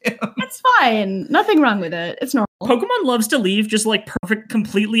find him. It's fine. Nothing wrong with it. It's normal. Pokemon loves to leave just like perfect,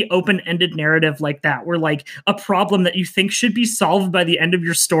 completely open-ended narrative like that, where like a problem that you think should be solved by the end of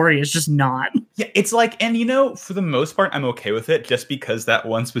your story is just not. Yeah, it's like, and for the most part, I'm okay with it just because that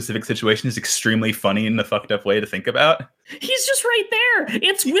one specific situation is extremely funny in a fucked up way to think about. He's just right there.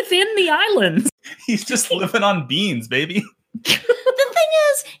 It's within the islands. He's just living on beans, baby. The thing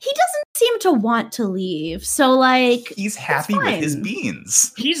is, he doesn't seem to want to leave. So, like, He's happy with his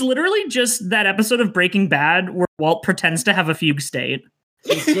beans. He's literally just that episode of Breaking Bad where Walt pretends to have a fugue state.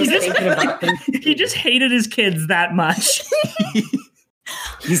 He's just thinking about He just hated his kids that much.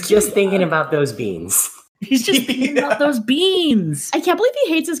 He's just thinking about those beans. He's just thinking about those beans. I can't believe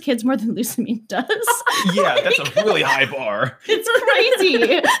he hates his kids more than Lusamine does. Yeah, that's a really high bar. It's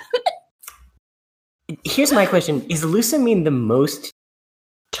crazy. Here's my question. Is Lusamine the most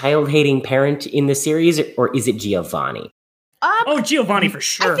child-hating parent in the series, or is it Giovanni? Oh, Giovanni for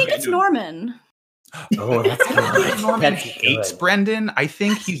sure. I think it's Norman. Oh, that's good. Norman That's hates good. Brendan. I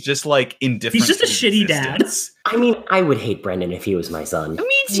think he's just like indifferent. He's just a to shitty dad. existence. I mean, I would hate Brendan if he was my son. Me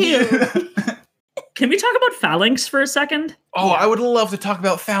too. Can we talk about Phalanx for a second? Oh, I would love to talk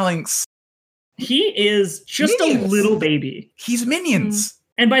about Phalanx. He is just Minions. a little baby. He's minions.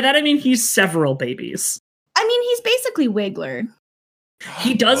 And by that I mean he's several babies. I mean, he's basically Wiggler,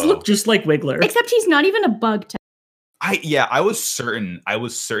 He does Whoa. look just like Wiggler. except he's not even a bug type. I was certain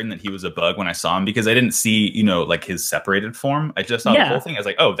that he was a bug when I saw him because I didn't see, like his separated form. I just saw the whole thing. I was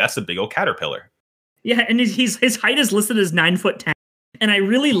like, oh, that's a big old caterpillar. Yeah, and his height is listed as 9'10", and I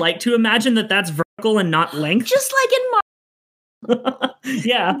really like to imagine that that's vertical and not length. Just like in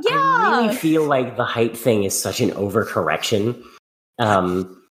Yeah. I Yeah. really feel like the height thing is such an overcorrection.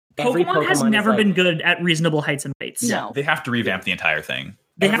 Every Pokemon has Pokemon is never like- been good at reasonable heights and weights. No. They have to revamp the entire thing.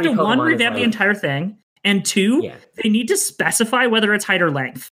 They have Every to, one, Pokemon is revamp the like- entire thing, and two, Yeah. they need to specify whether it's height or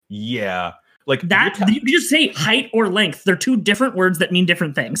length. Yeah. Like That you're ta- you just say height or length. They're two different words that mean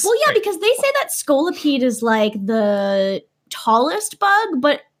different things. Well, yeah, Right. because they say that Scolipede is like the tallest bug,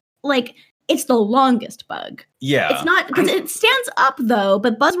 but like it's the longest bug. yeah. It's not because it stands up though,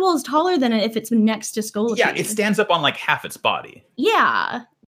 but Buzzwole is taller than it if it's next to Scolipede. Yeah, it stands up on like half its body. Yeah.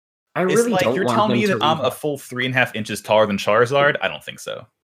 I It's really like don't you're want telling them me to that I'm revamp- a full 3.5 inches taller than Charizard? I don't think so.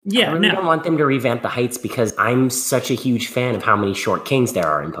 Yeah, I really no. don't want them to revamp the heights because I'm such a huge fan of how many short kings there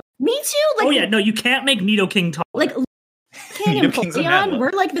are in Pokemon. Me too. Like, Oh yeah, no, you can't make Nidoking tall. like King and Nidoking's a Poleon, Matlock.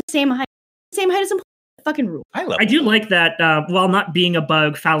 we're like the same height as in fucking rule. I love I do like that while not being a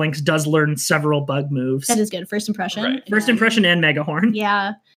bug, Phalanx does learn several bug moves. That is good. First impression. Right. First Yeah. impression and Megahorn.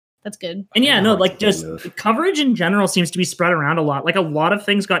 Yeah, that's good. And yeah, no, like That's a just good move. coverage in general seems to be spread around a lot. Like a lot of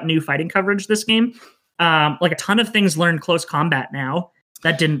things got new fighting coverage this game. Like a ton of things learned close combat now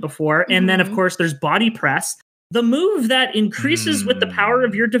that didn't before. And then of Mhm. course there's body press. The move that increases with the power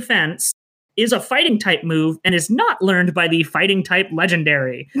of your defense is a fighting type move and is not learned by the fighting type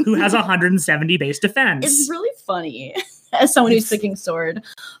legendary who has 170 base defense. It's really funny as someone who's It's- picking sword.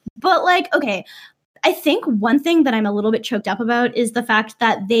 But like, okay, I think one thing that I'm a little bit choked up about is the fact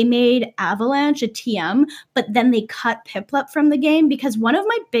that they made Avalanche a TM, but then they cut Piplup from the game, because one of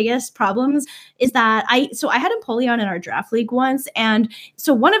my biggest problems is that I had Empoleon in our draft league once, and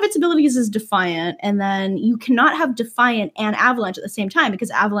so one of its abilities is Defiant, and then you cannot have Defiant and Avalanche at the same time because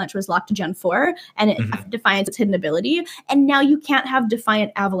Avalanche was locked to Gen 4 and Defiant's its hidden ability, and now you can't have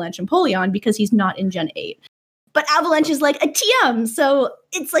Defiant, Avalanche, and Empoleon because he's not in Gen 8. But Avalanche is like a TM, so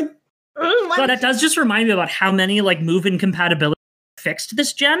it's like. But it does just remind me about how many like move incompatibility fixed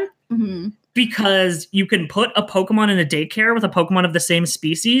this gen. Mm-hmm. Because you can put a Pokemon in a daycare with a Pokemon of the same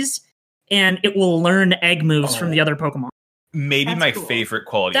species, and it will learn egg moves from the other Pokemon. Maybe That's my cool. favorite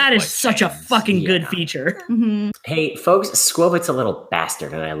quality. That of is life such a change. fucking good feature. Mm-hmm. Hey, folks, Squovit's a little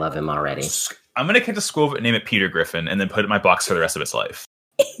bastard, and I love him already. I'm gonna catch a Squirtle and name it Peter Griffin, and then put it in my box for the rest of its life.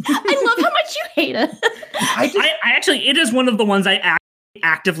 I love how much you hate it. I actually, it is one of the ones I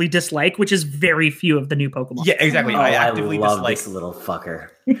actively dislike, which is very few of the new Pokemon. Yeah, exactly. Oh, I actively love dislike. this little fucker.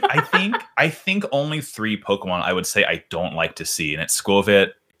 I think only 3 Pokemon I would say I don't like to see, and it's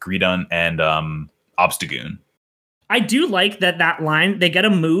Skwovet, Greedon, and Obstagoon. I do like that line. They get a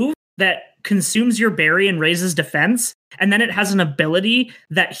move that consumes your berry and raises defense, and then it has an ability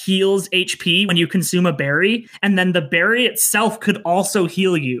that heals HP when you consume a berry, and then the berry itself could also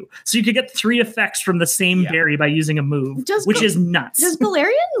heal you. So you could get 3 effects from the same berry by using a move, which is nuts. Does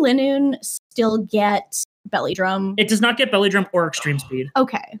Galarian Linoon still get Belly Drum? It does not get Belly Drum or Extreme Speed,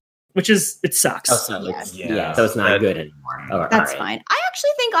 Okay, it sucks. Oh, so Yes. so it's not good anymore. Oh, that's all right. fine. I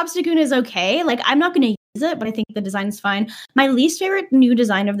actually think Obstagoon is okay. Like, I'm not going to use it, but I think the design is fine. My least favorite new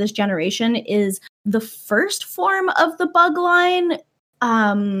design of this generation is the first form of the bug line.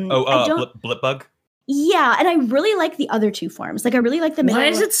 Blipbug? Yeah, and I really like the other 2 forms. Like, I really like the middle. Why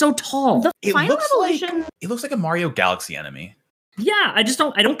is it so tall? The It final looks evolution? It looks like a Mario Galaxy enemy. Yeah, I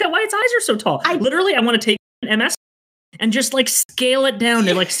don't get why its eyes are so tall. I want to take an MS and just like scale it down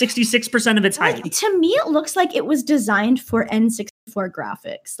to like 66% of its height. Like, to me, it looks like it was designed for N64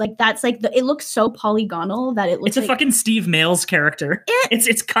 graphics. Like, that's like it looks so polygonal that it looks. It's a fucking Steve Mails character.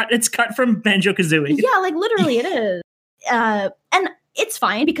 It's cut from Banjo-Kazooie. Yeah, like literally it is. And it's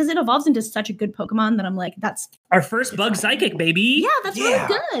fine because it evolves into such a good Pokemon that I'm like, that's our first bug psychic, baby. Yeah, that's really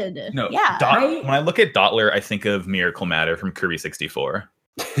good. No, yeah. When I look at Dottler, I think of Miracle Matter from Kirby 64.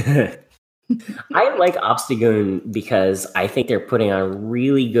 I like Obstagoon because I think they're putting on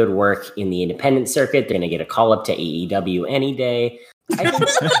really good work in the independent circuit. They're going to get a call up to AEW any day.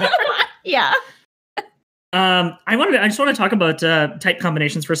 Yeah. I just want to talk about type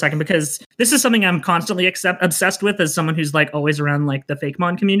combinations for a second, because this is something I'm constantly obsessed with as someone who's like always around like the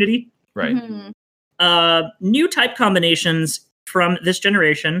Fakemon community. Right. Mm-hmm. New type combinations from this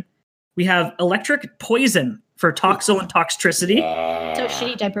generation. We have Electric Poison for Toxel and Toxtricity. Yeah. So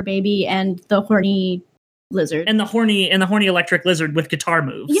Shitty Diaper Baby and the Horny Lizard. And the horny electric lizard with guitar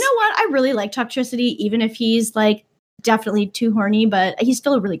moves. You know what? I really like Toxtricity, even if he's like definitely too horny, but he's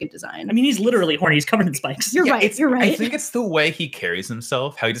still a really good design. I mean, he's literally horny. He's covered in spikes. You're right. I think it's the way he carries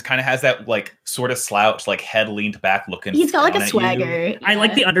himself, how he just kind of has that like sort of slouch, like head leaned back looking. He's got like down a at swagger. you. I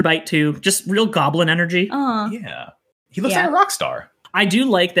like the underbite too. Just real goblin energy. Yeah. He looks like a rock star. I do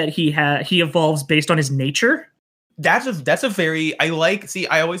like that he evolves based on his nature. That's a very I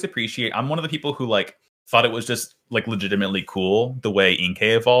always appreciate. I'm one of the people who like thought it was just like legitimately cool the way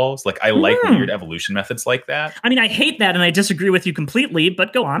Inkay evolves. Like I like weird evolution methods like that. I mean, I hate that and I disagree with you completely,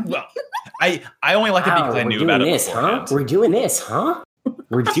 but go on. Well, I only like it because I knew about it beforehand. We're doing this, huh?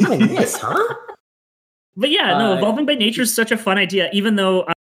 We're doing this, huh? But yeah, no, evolving by nature is such a fun idea, even though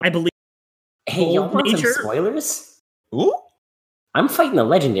I believe. Hey, y'all want nature? some spoilers? Ooh. I'm fighting a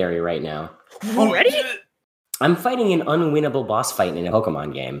legendary right now. Already? I'm fighting an unwinnable boss fight in a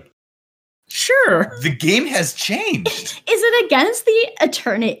Pokemon game. Sure. The game has changed. Is it against the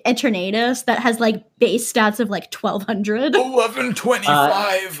Eternatus that has like base stats of like 1200?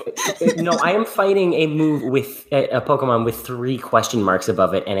 1125. No, I am fighting a move with a Pokemon with 3 question marks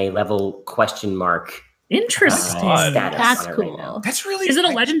above it and a level question mark. Interesting. Status That's on it cool. right now. That's really. Is it a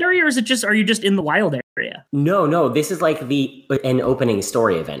legendary or are you just in the wild area? No, this is like an opening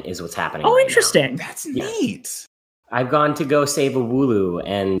story event is what's happening. Oh, right now. interesting. That's neat. I've gone to go save a Wooloo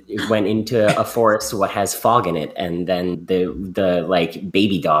and went into a forest what has fog in it, and then the like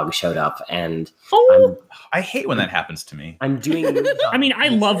baby dog showed up, and I hate when that happens to me. I'm doing. I mean, I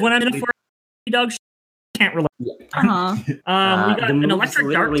love when I'm in a forest. Dog can't relate. Uh-huh. We got the an moves electric dark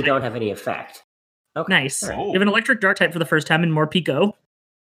literally type. don't have any effect. Okay. Nice. All right. You have an electric dark type for the first time in more Pico.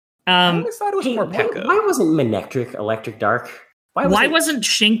 I always thought it was Hey, more why Pekka. wasn't Manectric electric dark? Why wasn't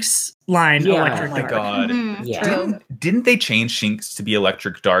Shink's line Electric Oh my Dark? god. Mhm, Yeah. true. Didn't they change Shinx to be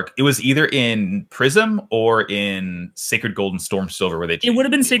Electric Dark? It was either in Prism or in Sacred Gold and Storm Silver where they It would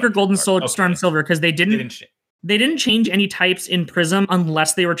have been changed to Sacred Gold and Electric Dark. Storm Okay. Silver because They didn't change. they didn't change any types in Prism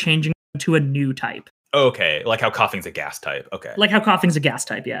unless they were changing to a new type. Okay, like how Coughing's a gas type. Okay. Like how Coughing's a gas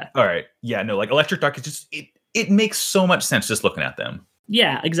type, yeah. All right. Yeah, no, like Electric Dark is just it makes so much sense just looking at them.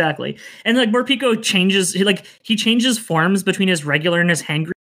 Yeah, exactly. And like Morpeko changes he changes forms between his regular and his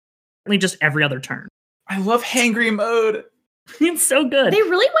hangry just every other turn. I love hangry mode. It's so good. They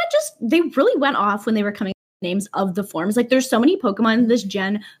really went off when they were coming up with names of the forms. Like there's so many Pokemon in this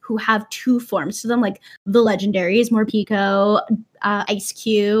gen who have 2 forms to them, like the legendaries, Morpeko,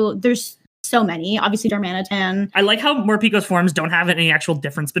 Ice-Q. There's so many. Obviously Darmanitan. I like how Morpeko's forms don't have any actual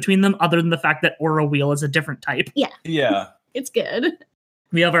difference between them other than the fact that Aura Wheel is a different type. Yeah. It's good.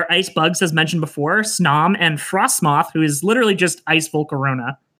 We have our Ice Bugs, as mentioned before, Snom, and Frostmoth, who is literally just Ice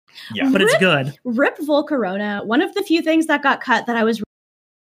Volcarona. Yeah. But it's good. Rip Volcarona. One of the few things that got cut that I was,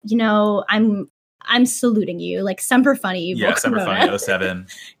 I'm saluting you. Like Semper Funny. Yeah, Summer Volcarona. Funny 07.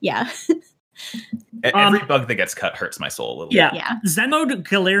 Yeah. Every bug that gets cut hurts my soul a little Yeah. bit. Yeah. Zenmode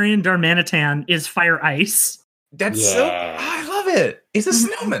Galarian Darmanitan is Fire Ice. That's so Yeah. I love it. It's a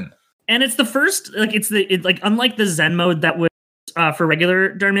snowman. And it's the first, unlike the Zen mode that was for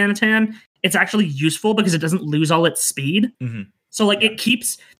regular Darmanitan, it's actually useful because it doesn't lose all its speed. Mhm. So it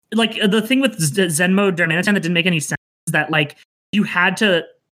keeps, the thing with Zen mode Darmanitan that didn't make any sense is that you had to,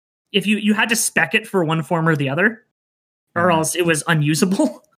 if you had to spec it for one form or the other, or Mhm. else it was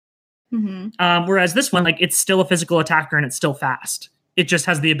unusable. hmm Whereas this one, it's still a physical attacker and it's still fast. It just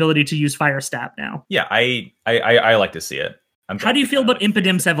has the ability to use Fire Stab now. Yeah, I like to see it. How do you feel about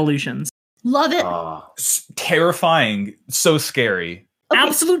Impidim's evolutions? Love it. Oh, Terrifying, so scary. Okay,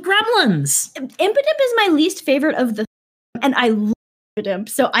 Absolute gremlins! Impidimp is my least favorite of the, and I love Impidimp,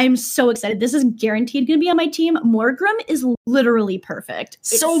 so I am so excited. This is guaranteed going to be on my team. Morgrim is literally perfect.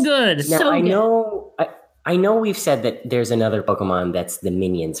 So good. It's now so I good. know. I know we've said that there's another Pokemon that's the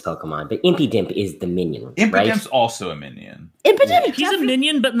minions Pokemon, but Impidimp is the minion, right? Impidimp's also a minion. Impidimp, He's a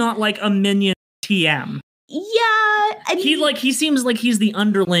minion, but not like a minion TM. Yeah, I mean, He seems like he's the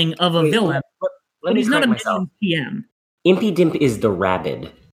underling of a Wait, villain, Let but me he's not a correct myself. minion TM. Impidimp is the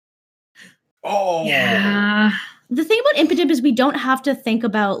rabid. Oh, Yeah. the thing about Impidimp is we don't have to think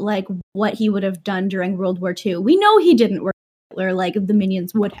about what he would have done during World War II. We know he didn't work Hitler like the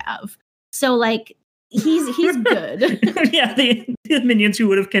minions would have. So he's good. Yeah, the minions who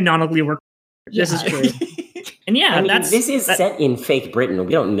would have canonically worked. This is Yeah. true. And yeah, I mean, that's this is set in fake Britain.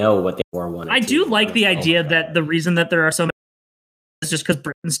 We don't know what they were. One. or I do two. like the idea that the reason that there are so many is just because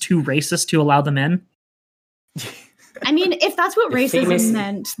Britain's too racist to allow them in. I mean, if that's what The racism famous-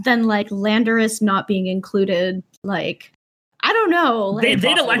 meant, then Landorus not being included, I don't know. They'd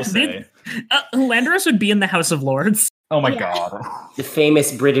Impossible elect. to say. Landorus would be in the House of Lords. Oh my Yeah. god. the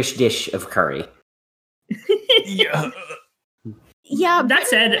famous British dish of curry. Yeah. Yeah, That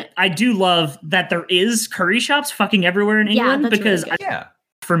said, I do love that there is curry shops fucking everywhere in Yeah, England that's because really Yeah.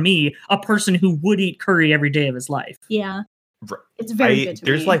 for me, a person who would eat curry every day of his life. yeah, R- it's very good to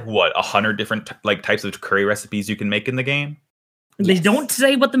There's me. 100 different types of curry recipes you can make in the game. They Yes. don't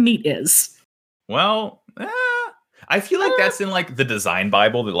say what the meat is. Well, I feel like that's in the design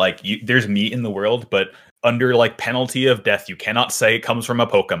Bible that there's meat in the world, but under penalty of death, you cannot say it comes from a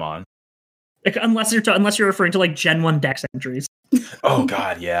Pokemon. Unless you're referring to Gen 1 Dex entries. Oh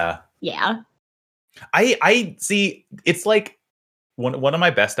god, yeah. Yeah, I see. It's one of my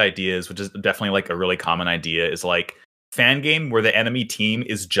best ideas, which is definitely a really common idea, is fan game where the enemy team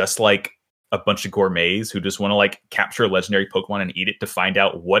is just a bunch of gourmets who just want to capture a legendary Pokemon and eat it to find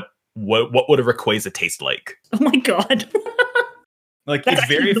out what would a Rayquaza taste like. Oh my god. It's That's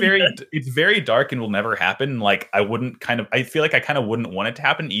very, actually very, good. it's very dark and will never happen. I feel like I kind of wouldn't want it to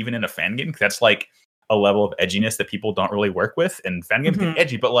happen even in a fan game, because that's a level of edginess that people don't really work with. And fan games can be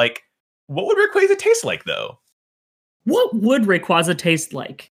edgy, but what would Rayquaza taste like though? What would Rayquaza taste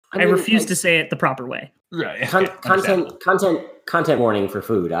like? I mean, refuse to say it the proper way. Right. Content warning for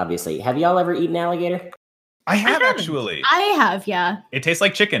food. Obviously, have y'all ever eaten alligator? I have haven't. actually. I have. Yeah, It tastes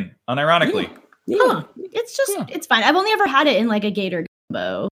like chicken, unironically. Yeah. Huh. it's just Yeah. it's fine. I've only ever had it in a gator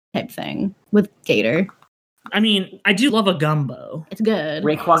gumbo type thing with gator. I mean, I do love a gumbo. It's good.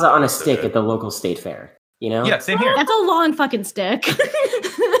 Rayquaza on a stick at the local state fair. You know? Yeah, same here. That's a long fucking stick.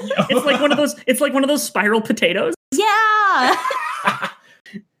 It's like one of those. It's like one of those spiral potatoes. Yeah,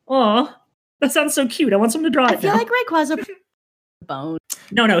 Oh, that sounds so cute. I want someone to draw I it feel now. like Rayquaza bone.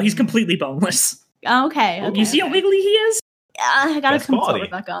 No, he's completely boneless. Okay, You see how wiggly he is? I gotta That's consult quality.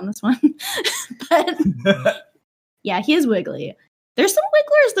 Rebecca on this one. But Yeah, he is wiggly. There's some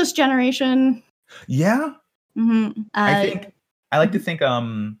wigglers this generation. Yeah. Mm-hmm. I like to think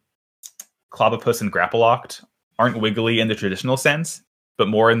Clobopus and Grappaloct aren't wiggly in the traditional sense, but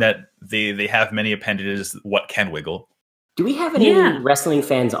more in that they have many appendages what can wiggle. Do we have any wrestling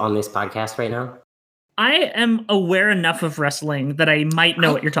fans on this podcast right now? I am aware enough of wrestling that I might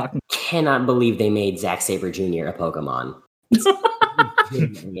know what you're talking about. Cannot believe they made Zack Sabre Jr. a Pokemon.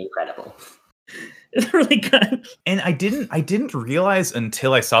 Incredible. It's really good. And I didn't realize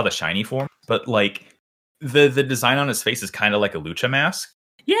until I saw the shiny form, but like the design on his face is kind of like a lucha mask.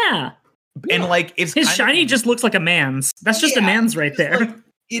 Yeah. And like it's his shiny just looks like a man's. That's just a man's right there.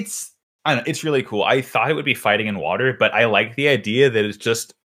 Like, I don't know, it's really cool. I thought it would be fighting in water, but I like the idea that it's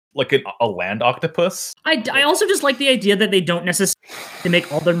just like a land octopus. I also just like the idea that they don't necessarily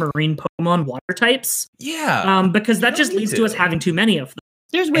make all their marine Pokemon water types. Yeah. Because that just leads to us having too many of them.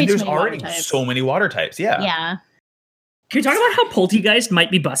 There's already so many water types. Yeah. Yeah. Can we talk about how Poltegeist might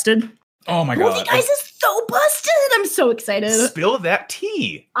be busted? Oh my god. Poltegeist is so busted. I'm so excited. Spill that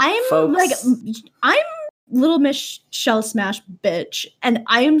tea. I'm Little Miss Shell Smash bitch, and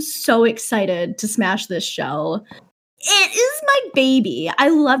I am so excited to smash this shell. It is my baby. I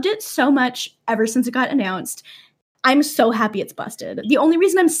loved it so much ever since it got announced. I'm so happy it's busted. The only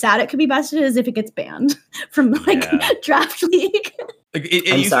reason I'm sad it could be busted is if it gets banned from Draft League.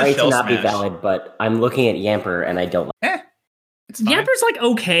 I'm sorry to not be valid, but I'm looking at Yamper and I don't like it's fine. Yamper's like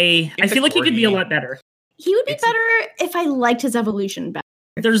okay. I feel like he could be a lot better. He would be better if I liked his evolution better.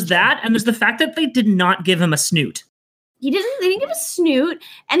 There's that, and there's the fact that they did not give him a snoot. They didn't give a snoot,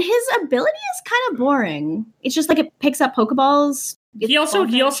 and his ability is kind of boring. It's just like it picks up Pokeballs. He also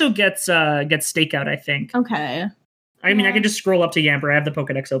gets stakeout, I think. Okay. I mean, I can just scroll up to Yamper. I have the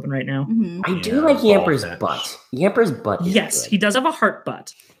Pokedex open right now. Mm-hmm. I do like Yamper's butt. Yamper's butt is yes, good. He does have a heart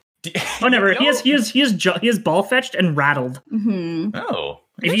butt. Oh, never. He is ball fetched and rattled. Mm-hmm. Oh.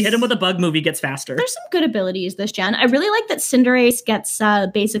 If you hit him with a bug move, he gets faster. There's some good abilities this gen. I really like that Cinderace gets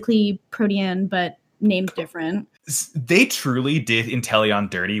basically Protean, but named different. They truly did Inteleon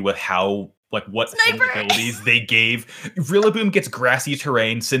dirty with how, like, what abilities they gave. Rillaboom gets Grassy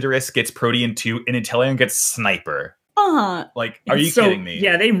Terrain, Cinderace gets Protean 2, and Inteleon gets Sniper. Like, are you kidding me?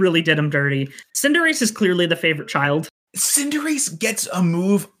 Yeah, they really did him dirty. Cinderace is clearly the favorite child. Cinderace gets a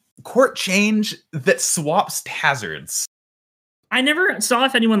move, Court Change, that swaps hazards. I never saw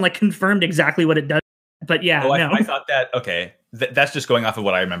if anyone like confirmed exactly what it does, but yeah, I thought that, okay, that's just going off of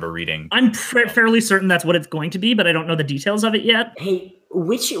what I remember reading. I'm fairly certain that's what it's going to be, but I don't know the details of it yet. Hey,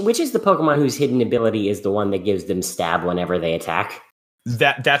 which is the Pokemon whose hidden ability is the one that gives them stab whenever they attack?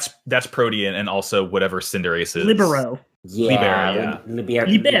 That's Protean and also whatever Cinderace is. Libero. Yeah.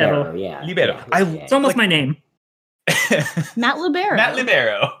 Libero. Yeah. Libero. It's almost my name. Matt Libero. Matt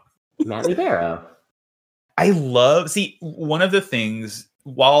Libero. One of the things,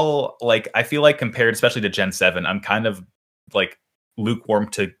 while like I feel like compared especially to Gen 7, I'm kind of like lukewarm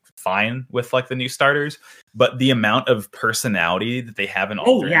to fine with like the new starters, but the amount of personality that they have in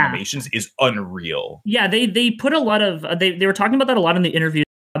all their animations is unreal. Yeah, they put a lot of they were talking about that a lot in the interview.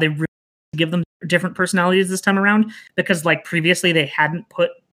 They really give them different personalities this time around because like previously they hadn't put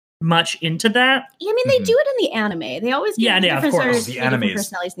much into that. I mean, they do it in the anime. They always give of course. The different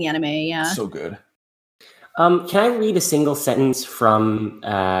personalities in the anime. Yeah, so good. Can I read a single sentence from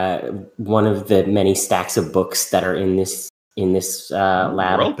one of the many stacks of books that are in this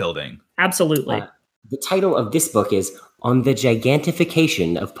lab? World building. Absolutely. The title of this book is On the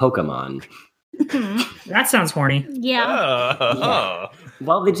Gigantification of Pokemon. That sounds horny. Yeah.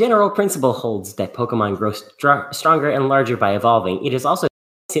 While the general principle holds that Pokemon grow stronger and larger by evolving, it is also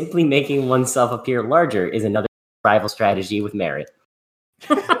simply making oneself appear larger is another rival strategy with merit.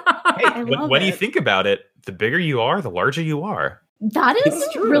 Hey, when you think about it, the bigger you are, the larger you are. That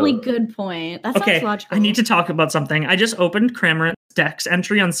is a really good point. That sounds logical. I need to talk about something. I just opened Cramorant's Dex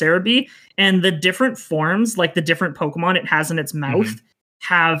entry on Cerebi, and the different forms, like the different Pokemon it has in its mouth,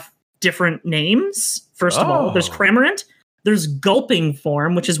 have different names. First of all, there's Cramorant, there's Gulping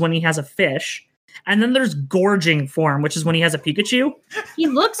form, which is when he has a fish, and then there's Gorging form, which is when he has a Pikachu. He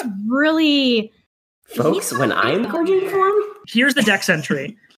looks really... Folks, when I'm Gorging form? Here's the Dex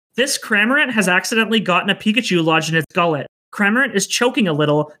entry. This Cramorant has accidentally gotten a Pikachu lodged in its gullet. Cramorant is choking a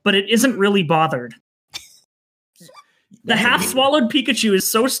little, but it isn't really bothered. The half-swallowed Pikachu is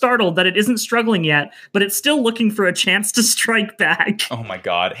so startled that it isn't struggling yet, but it's still looking for a chance to strike back. Oh my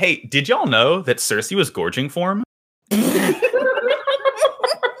god. Hey, did y'all know that Cersei was Gorging form? I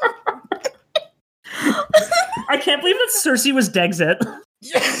can't believe that Cersei was Dexit.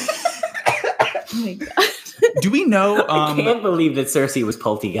 Oh my god. Do we know... I can't believe that Cersei was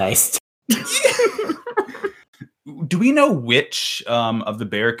Poltegeist. Do we know which of the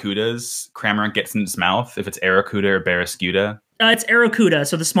Barracudas Cramorant gets in its mouth? If it's Arrokuda or Barrascuda? It's Arrokuda,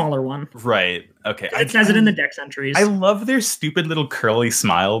 so the smaller one. Right. Okay. It says it in the dex entries. I love their stupid little curly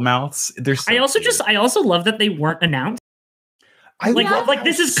smile mouths. They're so I also love that they weren't announced.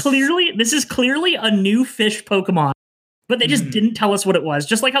 This is clearly a new fish Pokemon, but they just didn't tell us what it was.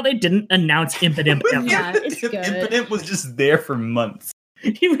 Just like how they didn't announce Impidimp. Yeah, it's good. Impidimp was just there for months.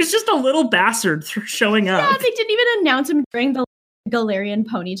 He was just a little bastard showing up. Yeah, they didn't even announce him during the Galarian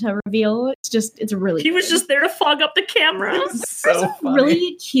Ponyta reveal. It's really He was just there to fog up the camera. So funny.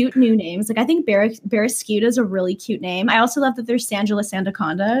 Really cute new names. Like I think Barrascuda is a really cute name. I also love that there's Sandula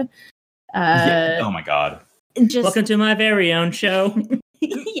Sandaconda. Oh my god. Welcome to my very own show.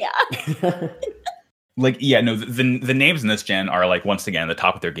 Yeah. The names in this gen are like once again at the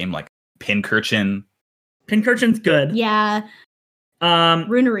top of their game, like Pincurchin. Pincurchin's good. Yeah.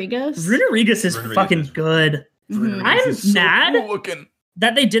 Runerigus. Runerigus is fucking good. Mhm. I'm mad cool looking.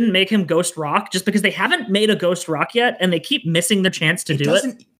 that they didn't make him Ghost Rock just because they haven't made a Ghost Rock yet and they keep missing the chance to do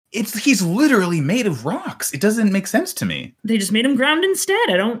it. He's literally made of rocks. It doesn't make sense to me. They just made him ground instead.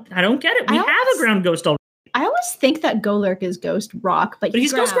 I don't get it. We have a ground ghost already. I always think that Golurk is Ghost Rock, but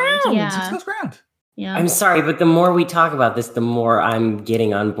he's Ghost Ground. Yeah. It's Ghost Ground. Yeah. I'm sorry, but the more we talk about this, the more I'm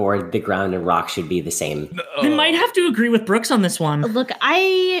getting on board. The ground and rock should be the same. We might have to agree with Brooks on this one. Look,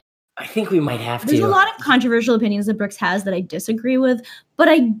 I think we might have there's to. a lot of controversial opinions that Brooks has that I disagree with, but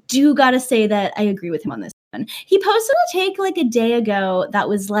I do gotta say that I agree with him on this one. He posted a take like a day ago that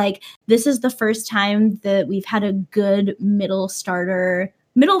was like, this is the first time that we've had a good middle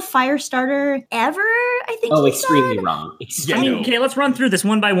fire starter ever, I think. Oh, he extremely said. wrong. Okay, let's run through this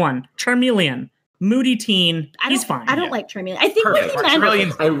one by one. Charmeleon, moody teen, he's fine. I don't like Charmeleon. I think Perfect. what he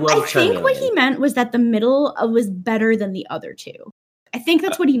meant. I love I think what he meant was that the middle was better than the other two. I think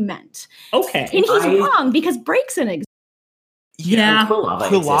that's what he meant. Okay. And he's wrong because Braixen exists. Yeah. Quilava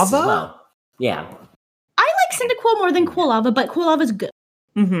exists as well. Yeah. I like Cyndaquil more than Quilava, but Quilava's good.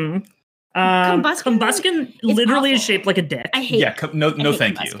 Mm-hmm. Combuskin literally is shaped like a dick. I hate it. No, I hate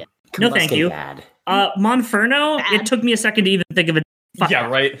thank Combuskin. you. No, thank you. Bad. Monferno, Bad. it took me a second to even think of it. Yeah,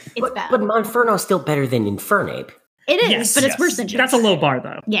 right. It's bad. But Monferno's still better than Infernape. It is, Yes, but it's yes. worse than Jinx. That's a low bar,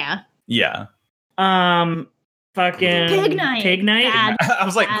 though. Yeah. Yeah. Fucking Pignite. Pignite. Bad. I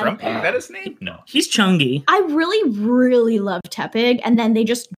was like, Bad. Grumpy? Is that his name? No. He's chungy. I really, really love Tepig, and then they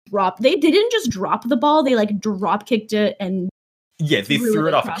just dropped. They didn't just drop the ball; they like drop kicked it, and Yeah, they threw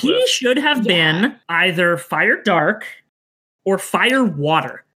it off a Really cliff. He should have been either Fire Dark or Fire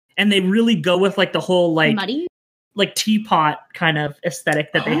Water, and they really go with like the whole muddy. like teapot kind of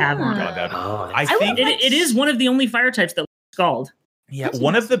aesthetic that they have on it. God, that- Oh, I I think It is one of the only fire types that Scald. Yeah,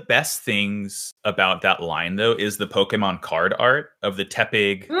 one of the best things about that line though is the Pokemon card art of the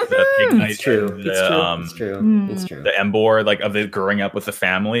Tepig, the Pignite, it's true. and the, It's true. Mm. It's true. the Emboar, like of it growing up with the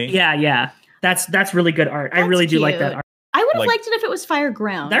family. Yeah. That's really good art. I That's really do like cute. that art. I would have Like- liked it if it was Fire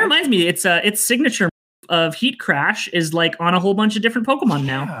Ground. That reminds me, its signature of Heat Crash is like on a whole bunch of different Pokemon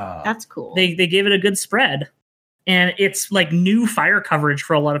now. Yeah. That's cool. They gave it a good spread. And it's like new fire coverage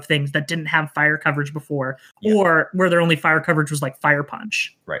for a lot of things that didn't have fire coverage before, Yeah. or where their only fire coverage was like Fire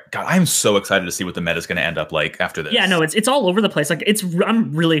Punch. Right. God, I'm so excited to see what the meta is going to end up like after this. Yeah, no, it's all over the place. Like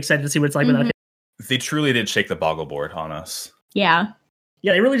I'm really excited to see what it's like without him. They truly did shake the boggle board on us. Yeah,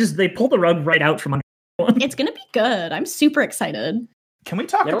 Yeah, they pulled the rug right out from under. it's gonna be good. I'm super excited. Can we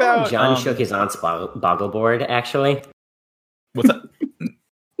talk Remember about when John shook his aunt's boggle board, actually? what's that?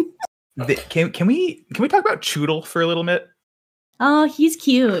 Can we talk about Choodle for a little bit? Oh, he's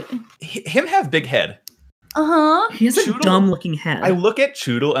cute. Him have big head. Uh-huh. He has a Choodle- dumb looking head. I look at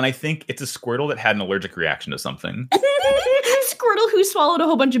Choodle and I think it's a Squirtle that had an allergic reaction to something. Squirtle who swallowed a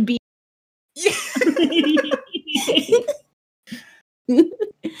whole bunch of bees.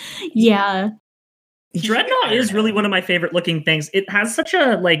 Yeah. Dreadnought is really one of my favorite looking things. It has such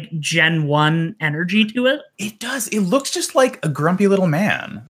a like Gen 1 energy to it. It does. It looks just like a grumpy little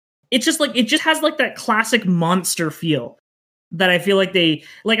man. It's just like it just has like that classic monster feel that I feel like they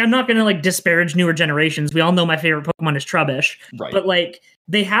like. I'm not gonna like disparage newer generations. We all know my favorite Pokemon is Trubbish, Right. but like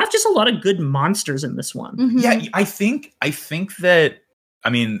they have just a lot of good monsters in this one. Mhm. Yeah, I think that I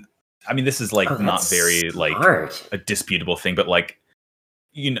mean this is like Oh, not that's very like smart. a disputable thing, but like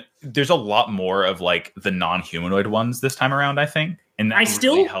there's a lot more of like the non-humanoid ones this time around, I think. And that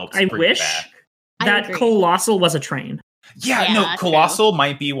really helps I bring it wish back. I that agree. Colossal was a train. Yeah, Yeah, no, true. Colossal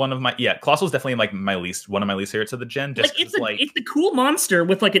might be one of my Colossal's definitely like one of my least favorites of the gen. Just Like it's 'cause, it's a cool monster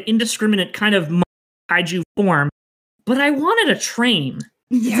with like an indiscriminate kind of kaiju form, but I wanted a train.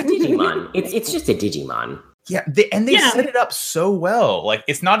 It's a Digimon. It's just a Digimon. they Yeah. set it up so well. Like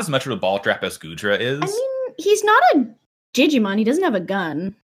it's not as much of a ball trap as Gudra is. I mean, he's not a Digimon. He doesn't have a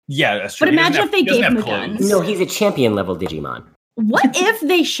gun. Yeah, that's true. But imagine if they gave him a gun. No, he's a champion level Digimon. What if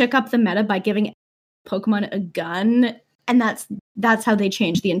they shook up the meta by giving Pokemon a gun, and that's how they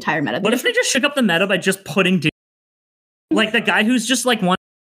changed the entire meta? What if they just shook up the meta by just putting like the guy who's just like one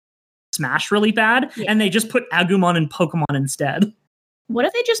Smash really bad, and they just put Agumon and Pokemon instead? What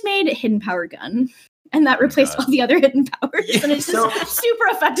if they just made Hidden Power Gun? And that replaced all the other hidden powers. Yeah, and it's just super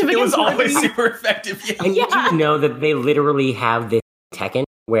effective. It was always Morty. super effective. Yeah. And you know that they literally have this Tekken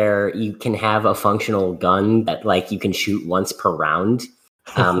where you can have a functional gun that like you can shoot once per round.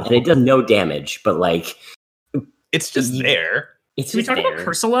 And it does no damage, but like it's just there. It's Can we just talk there. about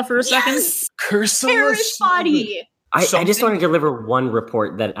Cursula for a second? Yes! Cursor Perish body. I just want to deliver one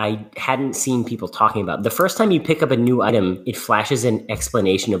report that I hadn't seen people talking about. The first time you pick up a new item, it flashes an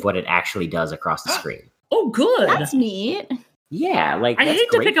explanation of what it actually does across the screen. Oh, good. That's neat. Yeah, like I that's hate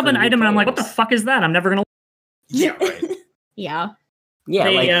to great pick up for an new item and I'm like, what the players. fuck is that? I'm never gonna. Yeah, right. Yeah.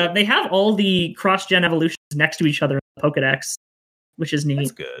 Yeah, They have all the cross-gen evolutions next to each other in the Pokedex, which is neat.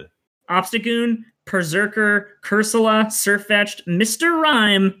 That's good. Obstagoon, Berserker, Cursula, Surfetched, Mr.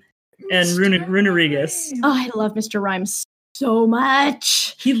 Rhyme, and Runerigus. Oh, I love Mr. Rhymes so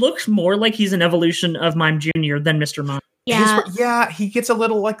much. He looks more like he's an evolution of Mime Jr. than Mr. Mime. Yeah. He gets a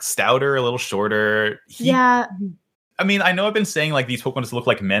little like stouter, a little shorter. Yeah. I mean, I know I've been saying like these Pokemon look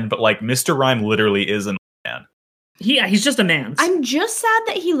like men, but like Mr. Rhyme literally is a man. Yeah, he's just a man. I'm just sad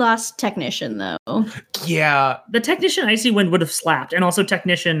that he lost Technician, though. Yeah. The Technician Icy Wind would have slapped, and also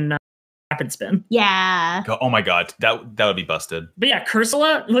Technician Rapid Spin. Yeah. Oh my god, that would be busted. But yeah,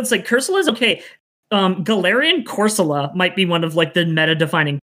 Cursula, let's say Cursula's okay. Galarian Corsola might be one of like the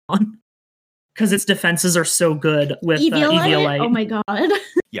meta-defining Pokemon. Because its defenses are so good with Eviolite. Oh my god.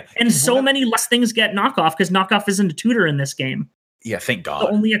 Yeah. And so many less things get knockoff, because knockoff isn't a tutor in this game. Yeah, thank So God.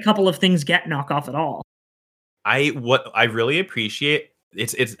 only a couple of things get knockoff at all. What I really appreciate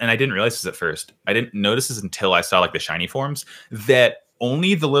it's and I didn't realize this at first. I didn't notice this until I saw like the shiny forms that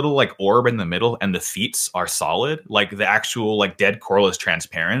only the little like orb in the middle and the feet are solid. Like the actual like dead coral is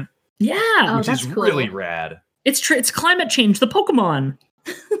transparent, Yeah, Oh, which that's is cool. really rad. it's climate change. The Pokemon.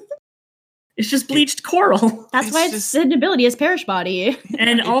 It's just bleached coral. That's It's why just- its ability is Perish Body.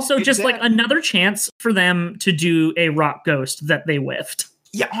 And also just like Exactly. another chance for them to do a rock ghost that they whiffed.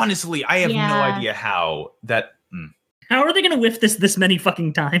 Yeah, honestly, I have no Yeah. idea how that. How are they going to whiff this many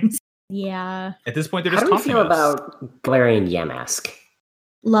fucking times? Yeah. At this point, they're How just do you taunting feel us. about Galarian Yamask?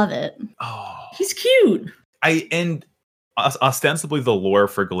 Love it. Oh, He's cute. Ostensibly the lore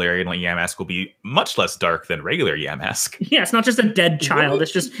for Galarian Yamask will be much less dark than regular Yamask. Yeah, it's not just a dead child.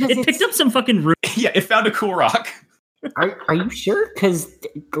 It's just it picked up some fucking root. Yeah, it found a cool rock. Are you sure? Because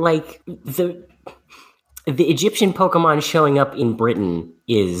like the Egyptian Pokemon showing up in Britain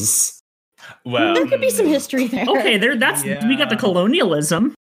is Well, There could be some history there. Okay, we got the Yeah.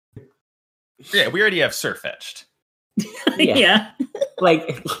 colonialism. Yeah, we already have Surfetched. Yeah. Yeah.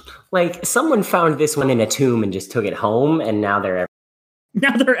 like someone found this one in a tomb and just took it home, and now they're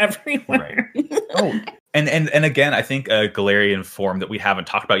Now they're everywhere. Oh, and again, I think a Galarian form that we haven't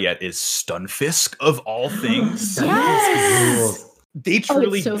talked about yet is Stunfisk of all things. Yes! They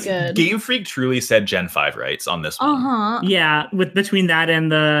truly, so good. Game Freak truly said Gen 5 rights on this one. Uh-huh. Yeah, with between that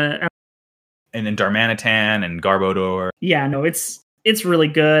and the And then Darmanitan and Garbodor. yeah, no, it's really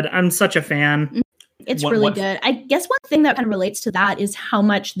good. I'm such a fan. It's One- really one- good. I guess one thing that kind of relates to that is how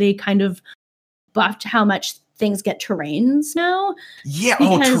much they kind of buffed how much things get terrains now. Yeah,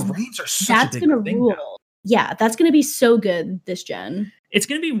 Because terrains are such That's a big gonna thing rule. now. Yeah, that's gonna be so good this gen. It's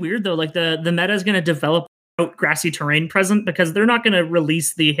going to be weird though. Like the meta is going to develop out grassy terrain present because they're not going to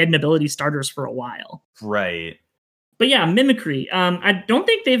release the hidden ability starters for a while. Right. But yeah, mimicry. I don't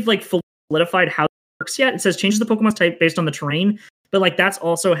think they've like fully solidified how it works yet. It says changes the Pokemon's type based on the terrain, but like that's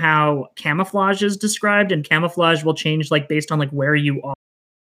also how camouflage is described, and camouflage will change like based on like where you are.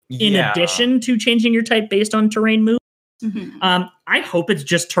 In Yeah. addition to changing your type based on terrain moves. Mm-hmm. I hope it's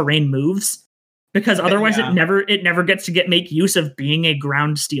just terrain moves, because otherwise Yeah. it never gets to make use of being a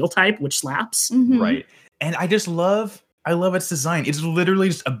ground steel type, which slaps. Mhm. Right. And I love its design. It's literally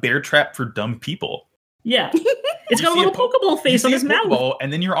just a bear trap for dumb people. Yeah, it's got a You see little Pokeball You face on see a his mouth. Pokeball,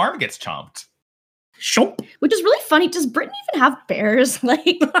 and then your arm gets chomped. Shomp. Which is really funny. Does Britain even have bears? Like,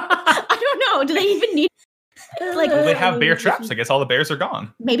 I don't know. Do they even need? Like, Well, they have bear traps. I guess all the bears are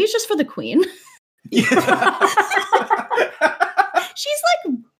gone. maybe it's just for the queen. Yeah. She's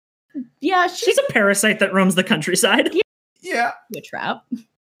like, yeah, she's She's a parasite that roams the countryside. yeah. a trap.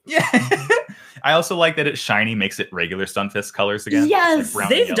 Yeah. I also like that it's shiny, makes it regular Stunfisk colors again. Yes. It's like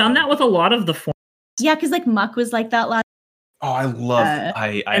brown and They've done yellow. that with a lot of the forms. Yeah, because like Muck was like that last. Oh, I love.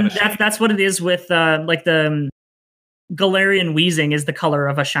 And that's what it is with like the Galarian Weezing is the color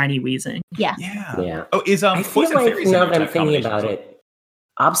of a shiny Weezing. Yeah. Oh, is I feel Poison like Fairy's a now new that I'm type thinking combination about as well? it,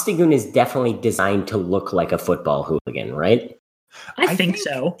 Obstagoon is definitely designed to look like a football hooligan, right? I think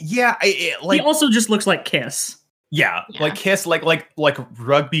so. Yeah, He also just looks like Kiss. Yeah, like Kiss, like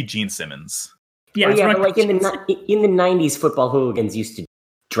rugby Gene Simmons. Yeah, but like in the 90s, football hooligans used to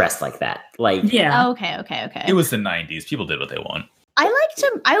dress like that. Like, yeah. Okay. It was the 90s. People did what they want. I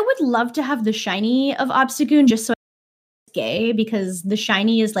would love to have the shiny of Obstagoon just so it's gay, because the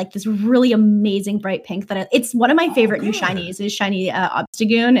shiny is like this really amazing bright pink it's one of my favorite new shinies is shiny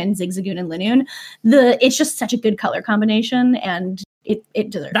Obstagoon and Zigzagoon and Linoon. It's just such a good color combination, and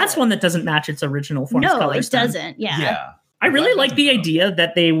it deserves That's it. one that doesn't match its original form's No, colors. it doesn't. Yeah. I really like the idea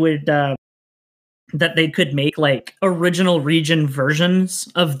that they would that they could make like original region versions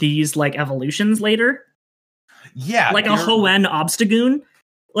of these like evolutions later. Yeah, like a Hoenn Obstagoon.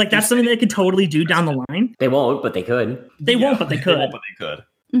 Like that's something they could totally do down the line. They won't, but they could. They won't, but they could.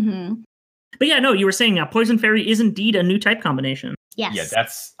 Mm-hmm. But yeah, no, you were saying Poison Fairy is indeed a new type combination. Yes. Yeah,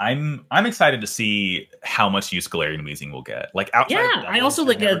 I'm excited to see how much use Galarian Weezing will get. Like outside of Devils, I also you're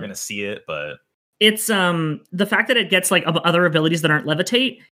like never gonna see it, but it's the fact that it gets like other abilities that aren't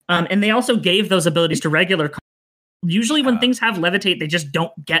Levitate, and they also gave those abilities to regular. Usually, when things have Levitate, they just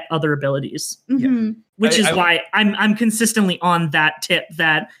don't get other abilities, which is why I'm consistently on that tip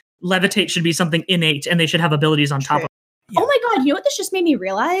that Levitate should be something innate, and they should have abilities on top of it. Oh my god, you know what this just made me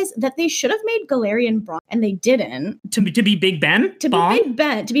realize? That they should have made Galarian Bronze, and they didn't. To be Big Ben? To be Big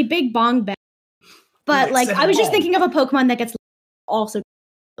Ben. To be Big Bong Ben. But like, I was just thinking of a Pokemon that gets also...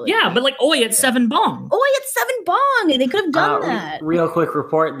 Yeah, but like, it's 7 Bong. It's 7 Bong! They could have done that. Real quick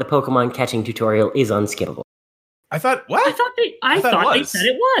report, the Pokemon catching tutorial is unskippable. I thought, what? I thought they said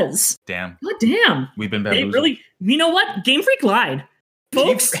it was. Damn. God damn. We've been They really... You know what? Game Freak lied.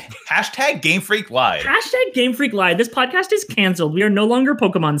 Folks, hashtag Game Freak lied. Hashtag Game Freak lied. This podcast is canceled. We are no longer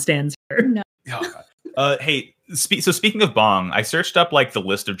Pokemon stands here. No. Hey, so speaking of Bong, I searched up like the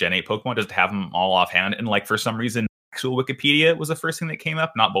list of Gen 8 Pokemon just to have them all offhand, and like for some reason, actual Wikipedia was the first thing that came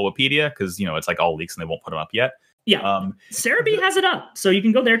up, not Bulbapedia, because it's like all leaks and they won't put them up yet. Yeah. Cerebi has it up, so you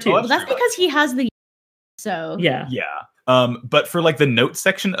can go there too. Well, that's because he has the... So... Yeah. But for like the notes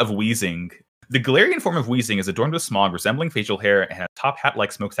section of Weezing, the Galarian form of Weezing is adorned with smog resembling facial hair and a top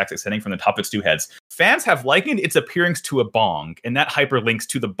hat-like smokestacks extending from the top of its 2 heads. Fans have likened its appearance to a bong, and that hyperlinks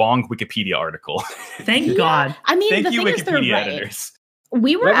to the Bong Wikipedia article. Thank God. I mean, Thank the you, thing is, they're Wikipedia right. editors.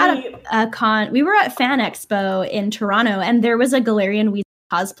 We were at a con. We were at Fan Expo in Toronto, and there was a Galarian Weezing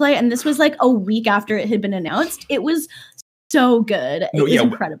cosplay, and this was like a week after it had been announced. It was so good. It was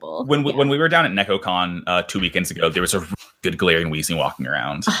incredible. When we were down at NecoCon 2 weekends ago, there was a really good Galarian Weezing walking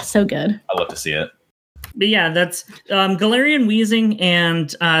around. So good. I love to see it. But yeah, that's Galarian Weezing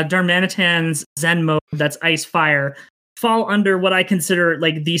and Darmanitan's Zen mode, that's Ice Fire, fall under what I consider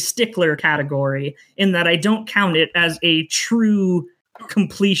like the stickler category, in that I don't count it as a true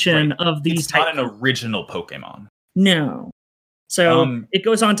completion of these It's not an original Pokemon. No. So it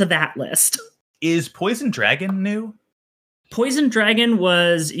goes on to that list. Is Poison Dragon new? Poison Dragon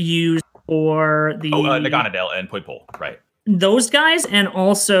was used for the Naganadel and Poipole, right? Those guys, and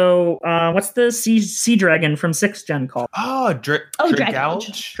also what's the sea dragon from 6th Gen called? Dragalge.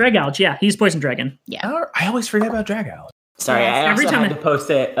 Dragalge, yeah, he's Poison Dragon. Yeah, I always forget about Dragalge. Sorry, I also had to post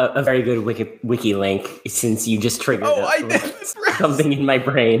a very good wiki link since you just triggered something in my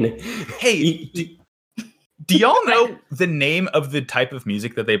brain. Hey, do y'all know the name of the type of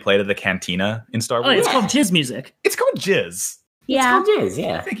music that they played at the cantina in Star Wars? Oh, it's called Jizz music. It's called Jizz. Yeah. It's called Jizz,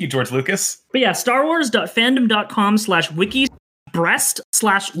 yeah. Thank you, George Lucas. But yeah,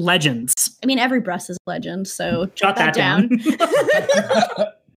 StarWars.fandom.com/wiki/legends. I mean, every breast is a legend, so jot that down.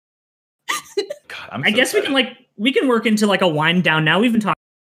 God, I guess we can work into like a wind down now. We've been talking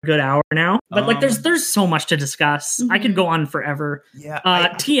for a good hour now, but like there's so much to discuss. I could go on forever. Yeah.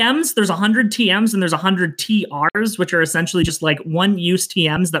 TMs, there's 100 TMs and there's 100 TRs, which are essentially just like one-use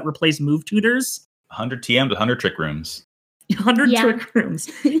TMs that replace move tutors. 100 TMs, 100 trick rooms. 100 trick rooms.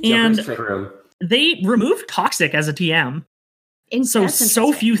 And trick room. They removed Toxic as a TM.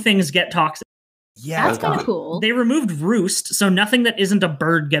 So few things get Toxic. Yeah. That's kind of cool. They removed Roost, so nothing that isn't a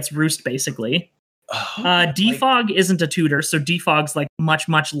bird gets Roost, basically. Defog isn't a tutor, so Defog's like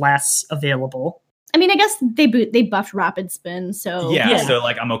much less available. I mean, I guess they buffed Rapid Spin, so so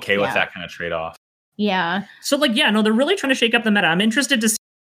like I'm okay with that kind of trade-off. Yeah. So like they're really trying to shake up the meta. I'm interested to see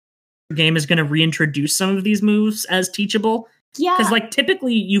if the game is going to reintroduce some of these moves as teachable. Yeah. Because like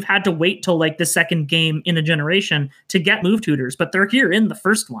typically you've had to wait till like the second game in a generation to get move tutors, but they're here in the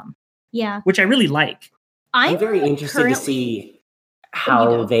first one. Yeah. Which I really like. I'm very interested to see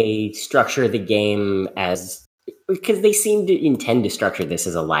how they structure the game because they seem to intend to structure this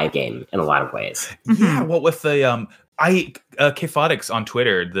as a live game in a lot of ways. Yeah, well, with the Kphotix on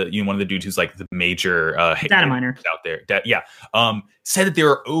Twitter, one of the dudes who's like the major data miner out there, said that there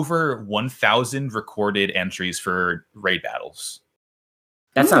are over 1,000 recorded entries for raid battles.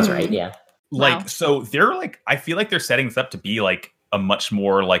 That sounds right. Yeah. Like, so they're like, I feel like they're setting this up to be like a much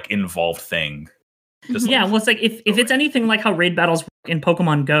more like involved thing. Well, it's like if it's anything like how raid battles work in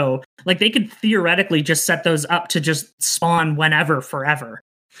Pokemon Go, like they could theoretically just set those up to just spawn whenever, forever.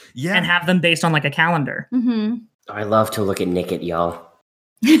 Yeah. And have them based on like a calendar. Mm-hmm. I love to look at Nickit, y'all.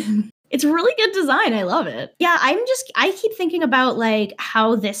 It's really good design. I love it. Yeah, I keep thinking about like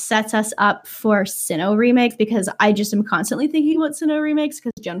how this sets us up for Sinnoh remakes, because I just am constantly thinking about Sinnoh remakes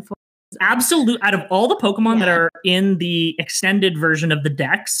because Gen 4 is out of all the Pokemon that are in the extended version of the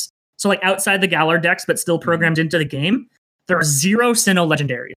Dex, so like outside the Galar Dex but still programmed into the game, there are 0 Sinnoh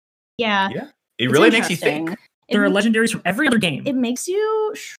legendaries. Yeah. It really makes you think. There are legendaries from every other game. It makes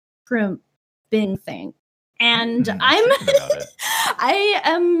you shrimping think. And I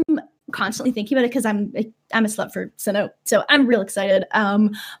am constantly thinking about it because I'm a slut for Sinnoh, so I'm real excited.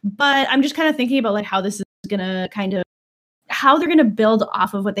 But I'm just kind of thinking about like how this is gonna how they're gonna build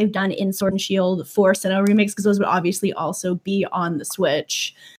off of what they've done in Sword and Shield for Sinnoh remakes, because those would obviously also be on the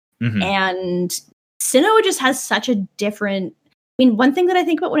Switch. Mm-hmm. And Sinnoh just has such a different. I mean, one thing that I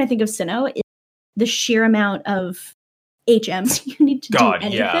think about when I think of Sinnoh is the sheer amount of HMs you need to do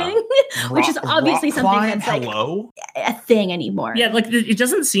anything, which is obviously something that's like a thing anymore. Yeah, like it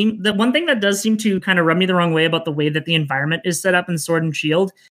doesn't seem, the one thing that does seem to kind of rub me the wrong way about the way that the environment is set up in Sword and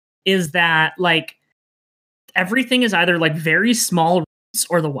Shield is that like everything is either like very small rooms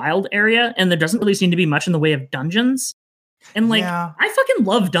or the wild area, and there doesn't really seem to be much in the way of dungeons. And like I fucking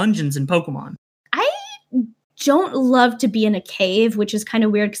love dungeons in Pokemon. I don't love to be in a cave, which is kind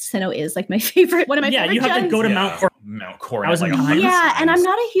of weird because Sinnoh is like my favorite. One of my favorite. You have to go to Mount Coronet. And I'm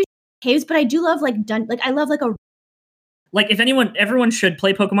not a huge caves, but I do love like I love like if everyone should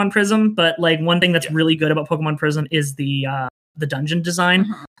play Pokemon Prism, but like one thing that's really good about Pokemon Prism is the dungeon design.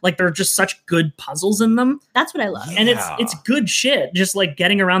 Mm-hmm. Like there are just such good puzzles in them. That's what I love. And it's good shit. Just like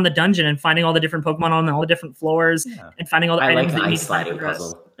getting around the dungeon and finding all the different Pokemon on all the different floors and finding all the items that you need to find.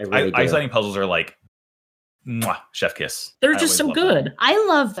 Ice sliding puzzles are like chef kiss. They're just so good. Them. I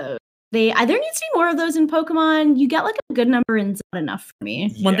love those. There needs to be more of those in Pokemon. You get like a good number and it's not enough for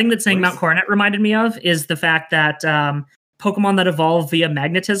me. One thing that saying Mount Coronet reminded me of is the fact that Pokemon that evolve via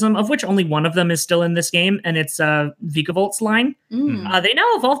magnetism, of which only one of them is still in this game, and it's Vikavolt line. They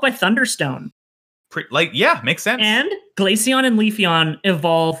now evolve by Thunderstone. Makes sense. And Glaceon and Leafeon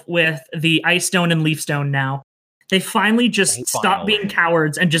evolve with the Ice Stone and Leaf Stone now. They finally just stopped being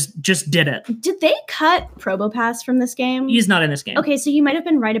cowards and just did it. Did they cut Probopass from this game? He's not in this game. Okay, so you might have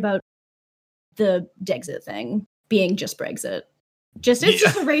been right about the Dexit thing being just Brexit. It's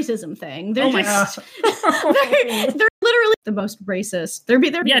just a racism thing. They're they're literally the most racist. They're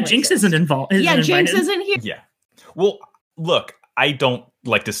racist. Jinx isn't involved. Jinx isn't here. Yeah. Well, look, I don't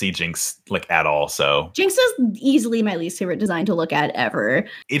like to see Jinx like at all. So Jinx is easily my least favorite design to look at ever.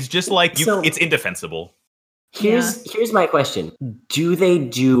 It's just like it's indefensible. Here's my question. Do they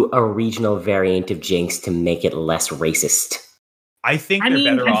do a regional variant of Jinx to make it less racist? I think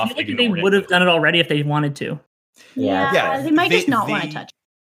they're better off. I feel like they would have done it already if they wanted to. Yeah. They might just not want to touch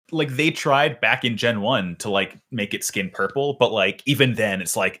it. Like they tried back in Gen 1 to like make it skin purple, but like even then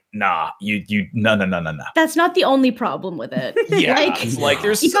it's like, nah, no. That's not the only problem with it. It's like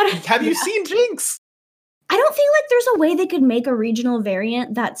there's have you seen Jinx? I don't feel like there's a way they could make a regional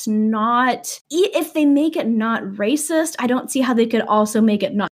variant that's not, if they make it not racist, I don't see how they could also make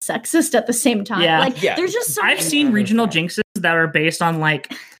it not sexist at the same time. There's just something. I've seen regional Jinxes that are based on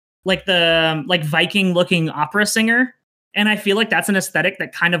like the Viking looking opera singer. And I feel like that's an aesthetic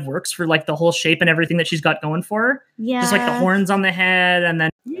that kind of works for like the whole shape and everything that she's got going for her. Yeah. Just like the horns on the head and then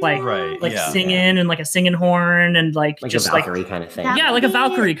singing and like a singing horn and like just a Valkyrie kind of thing. Like a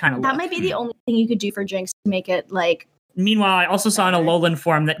Valkyrie kind of look. That might be the only thing you could do for Jinx to make it like. Meanwhile, I also saw an Alolan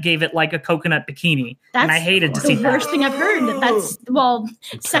form that gave it like a coconut bikini. And I hated to see that. The worst thing I've heard. That's,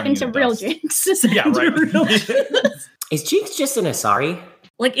 second to real Jinx. Yeah, right. Is Jinx just an Asari?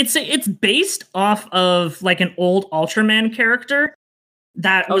 Like it's based off of like an old Ultraman character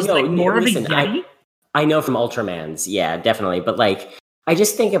that was more of a Yeti. I know from Ultramans, yeah, definitely. But like, I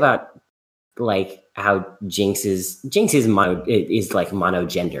just think about like how Jinx is like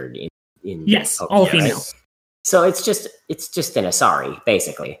monogendered in yes, all female. So it's just an Asari,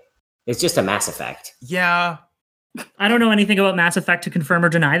 basically. It's just a Mass Effect. Yeah. I don't know anything about Mass Effect to confirm or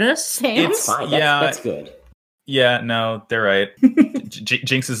deny this. It's fine. That's good. Yeah, no, they're right.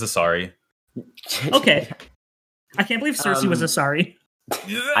 Jinx is a sorry. Okay. I can't believe Cersei was a sorry.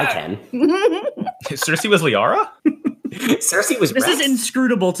 I can. Cersei was Liara? Cersei was This Rex. is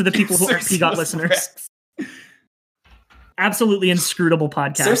inscrutable to the people who are Cersei PGOT was listeners. Rex. Absolutely inscrutable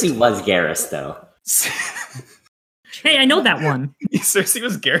podcast. Cersei was Garrus, though. Hey, I know that one. Cersei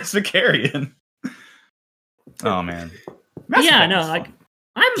was Garrus Vicarian. Oh man. Yeah, no, like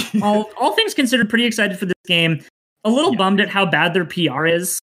I'm all things considered pretty excited for this game. A little bummed at how bad their PR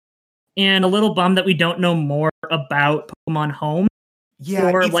is, and a little bummed that we don't know more about Pokemon Home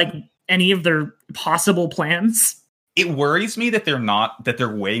or like any of their possible plans. It worries me that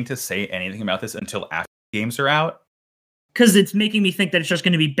they're waiting to say anything about this until after games are out. Because it's making me think that it's just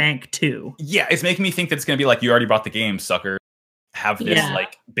going to be Bank 2. Yeah, it's making me think that it's going to be like, you already bought the game, sucker. Have this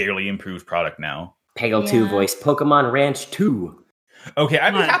like barely improved product now. Peggle 2 voice Pokemon Ranch 2. Okay,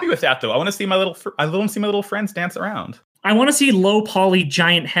 I'd be happy with that though. I want to see my little friends dance around. I want to see low poly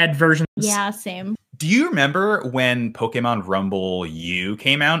giant head versions. Yeah, same. Do you remember when Pokemon Rumble U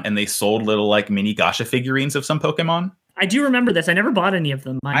came out and they sold little like mini gacha figurines of some Pokemon? I do remember this. I never bought any of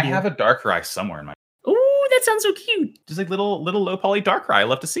them. I have a Darkrai somewhere in my. Oh, that sounds so cute. Just like little low poly Darkrai. I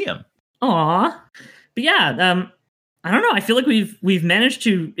love to see him. Aw, but yeah, I don't know. I feel like we've managed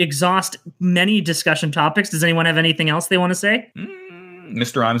to exhaust many discussion topics. Does anyone have anything else they want to say?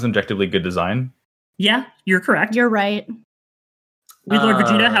 Mr. Rhyme's objectively good design. Yeah, you're correct. You're right. Weedlord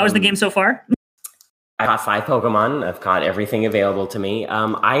Vegeta, how is the game so far? I caught 5 Pokemon. I've caught everything available to me.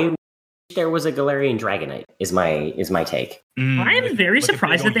 I wish there was a Galarian Dragonite. Is my take. I'm very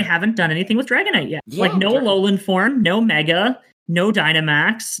surprised that they haven't done anything with Dragonite yet. Yeah, like no Alolan form, no Mega, no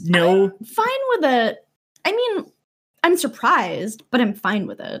Dynamax, no. I'm fine with it. I mean, I'm surprised, but I'm fine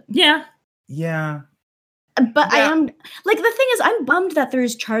with it. Yeah. Yeah. But I am like the thing is, I'm bummed that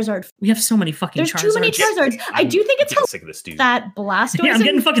there's Charizard. We have so many fucking There's Charizards. too many Charizards. I do think it's sick of this dude. that Blastoise. Yeah, I'm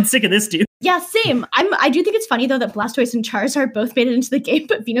getting fucking sick of this dude. Yeah, same. I do think it's funny though that Blastoise and Charizard both made it into the game,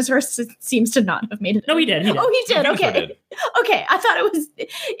 but Venusaur seems to not have made it. No, he did. Oh, he did. Okay. Okay. I thought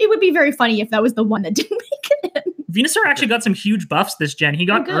it would be very funny if that was the one that didn't make it in. Venusaur actually got some huge buffs this gen. He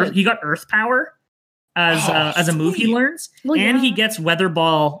got Earth Power as a move he learns, and he gets Weather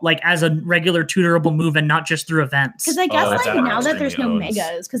Ball like as a regular tutorable move and not just through events. Because I guess now that there's no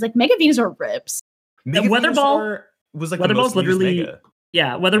Megas, because like Mega Venusaur rips. The Weather Ball was like Weather Ball's literally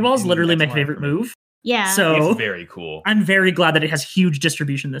Weather Ball's literally my favorite move. Yeah. So it's very cool. I'm very glad that it has huge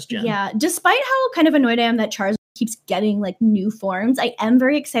distribution this gen. Yeah. Despite how kind of annoyed I am that Charizard keeps getting like new forms, I am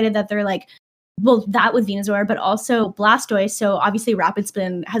very excited that they're like, well, that with Venusaur, but also Blastoise. So obviously Rapid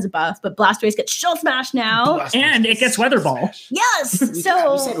Spin has a buff, but Blastoise gets Shell Smash now. And it gets Weather Ball. Yes. So you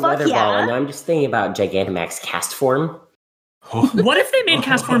said fuck Weather Ball, yeah. and I'm just thinking about Gigantamax Cast Form. What if they made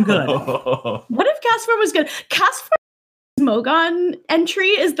Cast Form good? What if Cast Form was good? Cast Form Mogon entry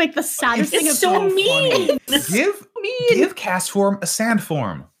is like the saddest thing. It's so mean. Give Cast Form a Sand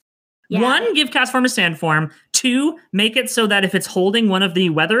Form. Yeah. 1, give Cast Form a Sand Form. 2, make it so that if it's holding one of the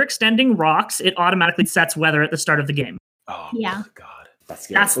weather extending rocks, it automatically sets weather at the start of the game. Oh, Yeah. God. That's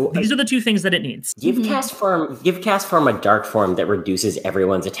good. These are the 2 things that it needs. Give Cast Form a Dark Form that reduces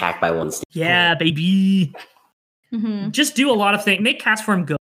everyone's attack by 1 stage. Yeah, baby. Mhm. Just do a lot of things. Make Cast Form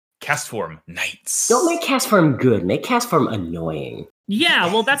good. Cast Form Knights. Don't make Cast Form good. Make Cast Form annoying. Yeah,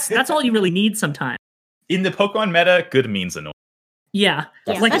 well, that's all you really need sometimes. In the Pokemon meta, good means annoying. Yeah,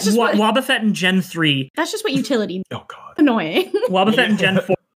 Yeah, like that's just what- Wobbuffet in Gen 3. That's just what utility Oh, God. annoying. Wobbuffet in Gen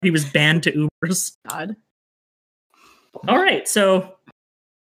 4, he was banned to Ubers. God. All right, so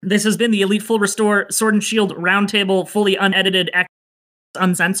this has been the Elite Full Restore Sword and Shield Roundtable, fully unedited,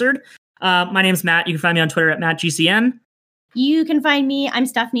 uncensored. My name's Matt. You can find me on Twitter at MattGCN. You can find me, I'm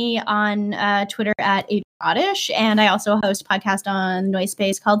Stephanie, on Twitter at Oddish, and I also host a podcast on Noise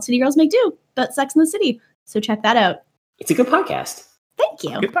Space called City Girls Make Do, about Sex in the City. So check that out. It's a good podcast. Thank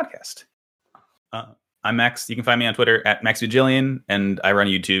you. Good podcast. I'm Max. You can find me on Twitter at MaxVigilian, and I run a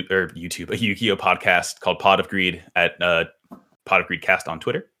Yu-Gi-Oh podcast called Pod of Greed at Pod of Greed Cast on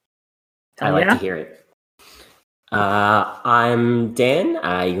Twitter. I like to hear it. I'm Dan.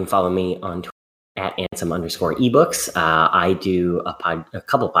 You can follow me on Twitter at Ansem_ebooks. I do a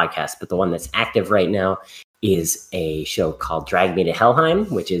couple podcasts, but the one that's active right now is a show called Drag Me to Helheim,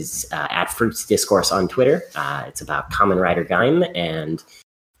 which is at Fruits Discourse on Twitter. It's about Kamen Rider Gaim, and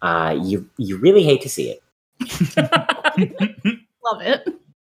you really hate to see it. Love it.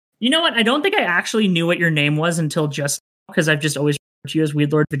 You know what? I don't think I actually knew what your name was until just because I've just always referred to you as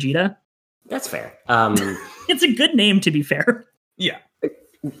Weedlord Vegeta. That's fair. It's a good name, to be fair. Yeah.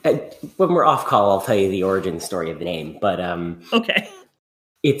 When we're off call, I'll tell you the origin story of the name. But okay.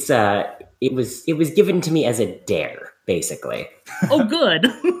 It's it was given to me as a dare, basically. Oh, good.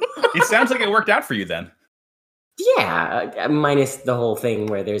 It sounds like it worked out for you then. Yeah, minus the whole thing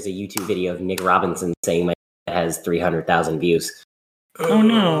where there's a YouTube video of Nick Robinson saying my has 300,000 views. Oh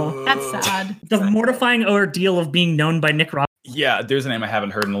no, That's sad. the mortifying ordeal of being known by Nick Robinson. Yeah, there's a name I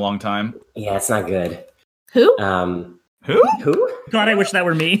haven't heard in a long time. Yeah, it's not good. Who? Who? Who? God, I wish that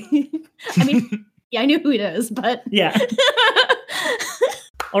were me. I mean, yeah, I knew who it is, but Yeah.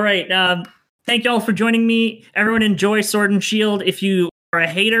 All right. Thank y'all for joining me. Everyone enjoy Sword and Shield. If you are a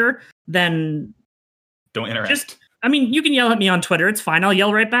hater, then Don't interact. you can yell at me on Twitter. It's fine. I'll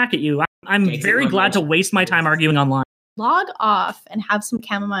yell right back at you. I'm Exit very one glad to mention. waste my time arguing online. log off and have some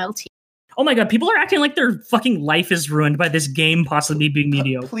chamomile tea. Oh my god, people are acting like their fucking life is ruined by this game possibly being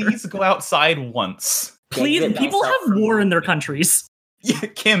mediocre. Please go outside once. Please, Exit people myself have from war in their the- countries. Yeah,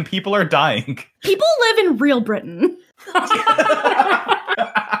 Kim, people are dying. People live in real Britain.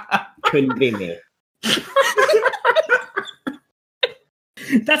 Couldn't be me.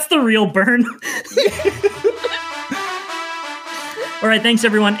 That's the real burn. All right, thanks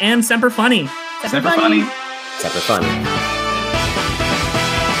everyone, and Semper Funny. Semper Funny. Except for fun.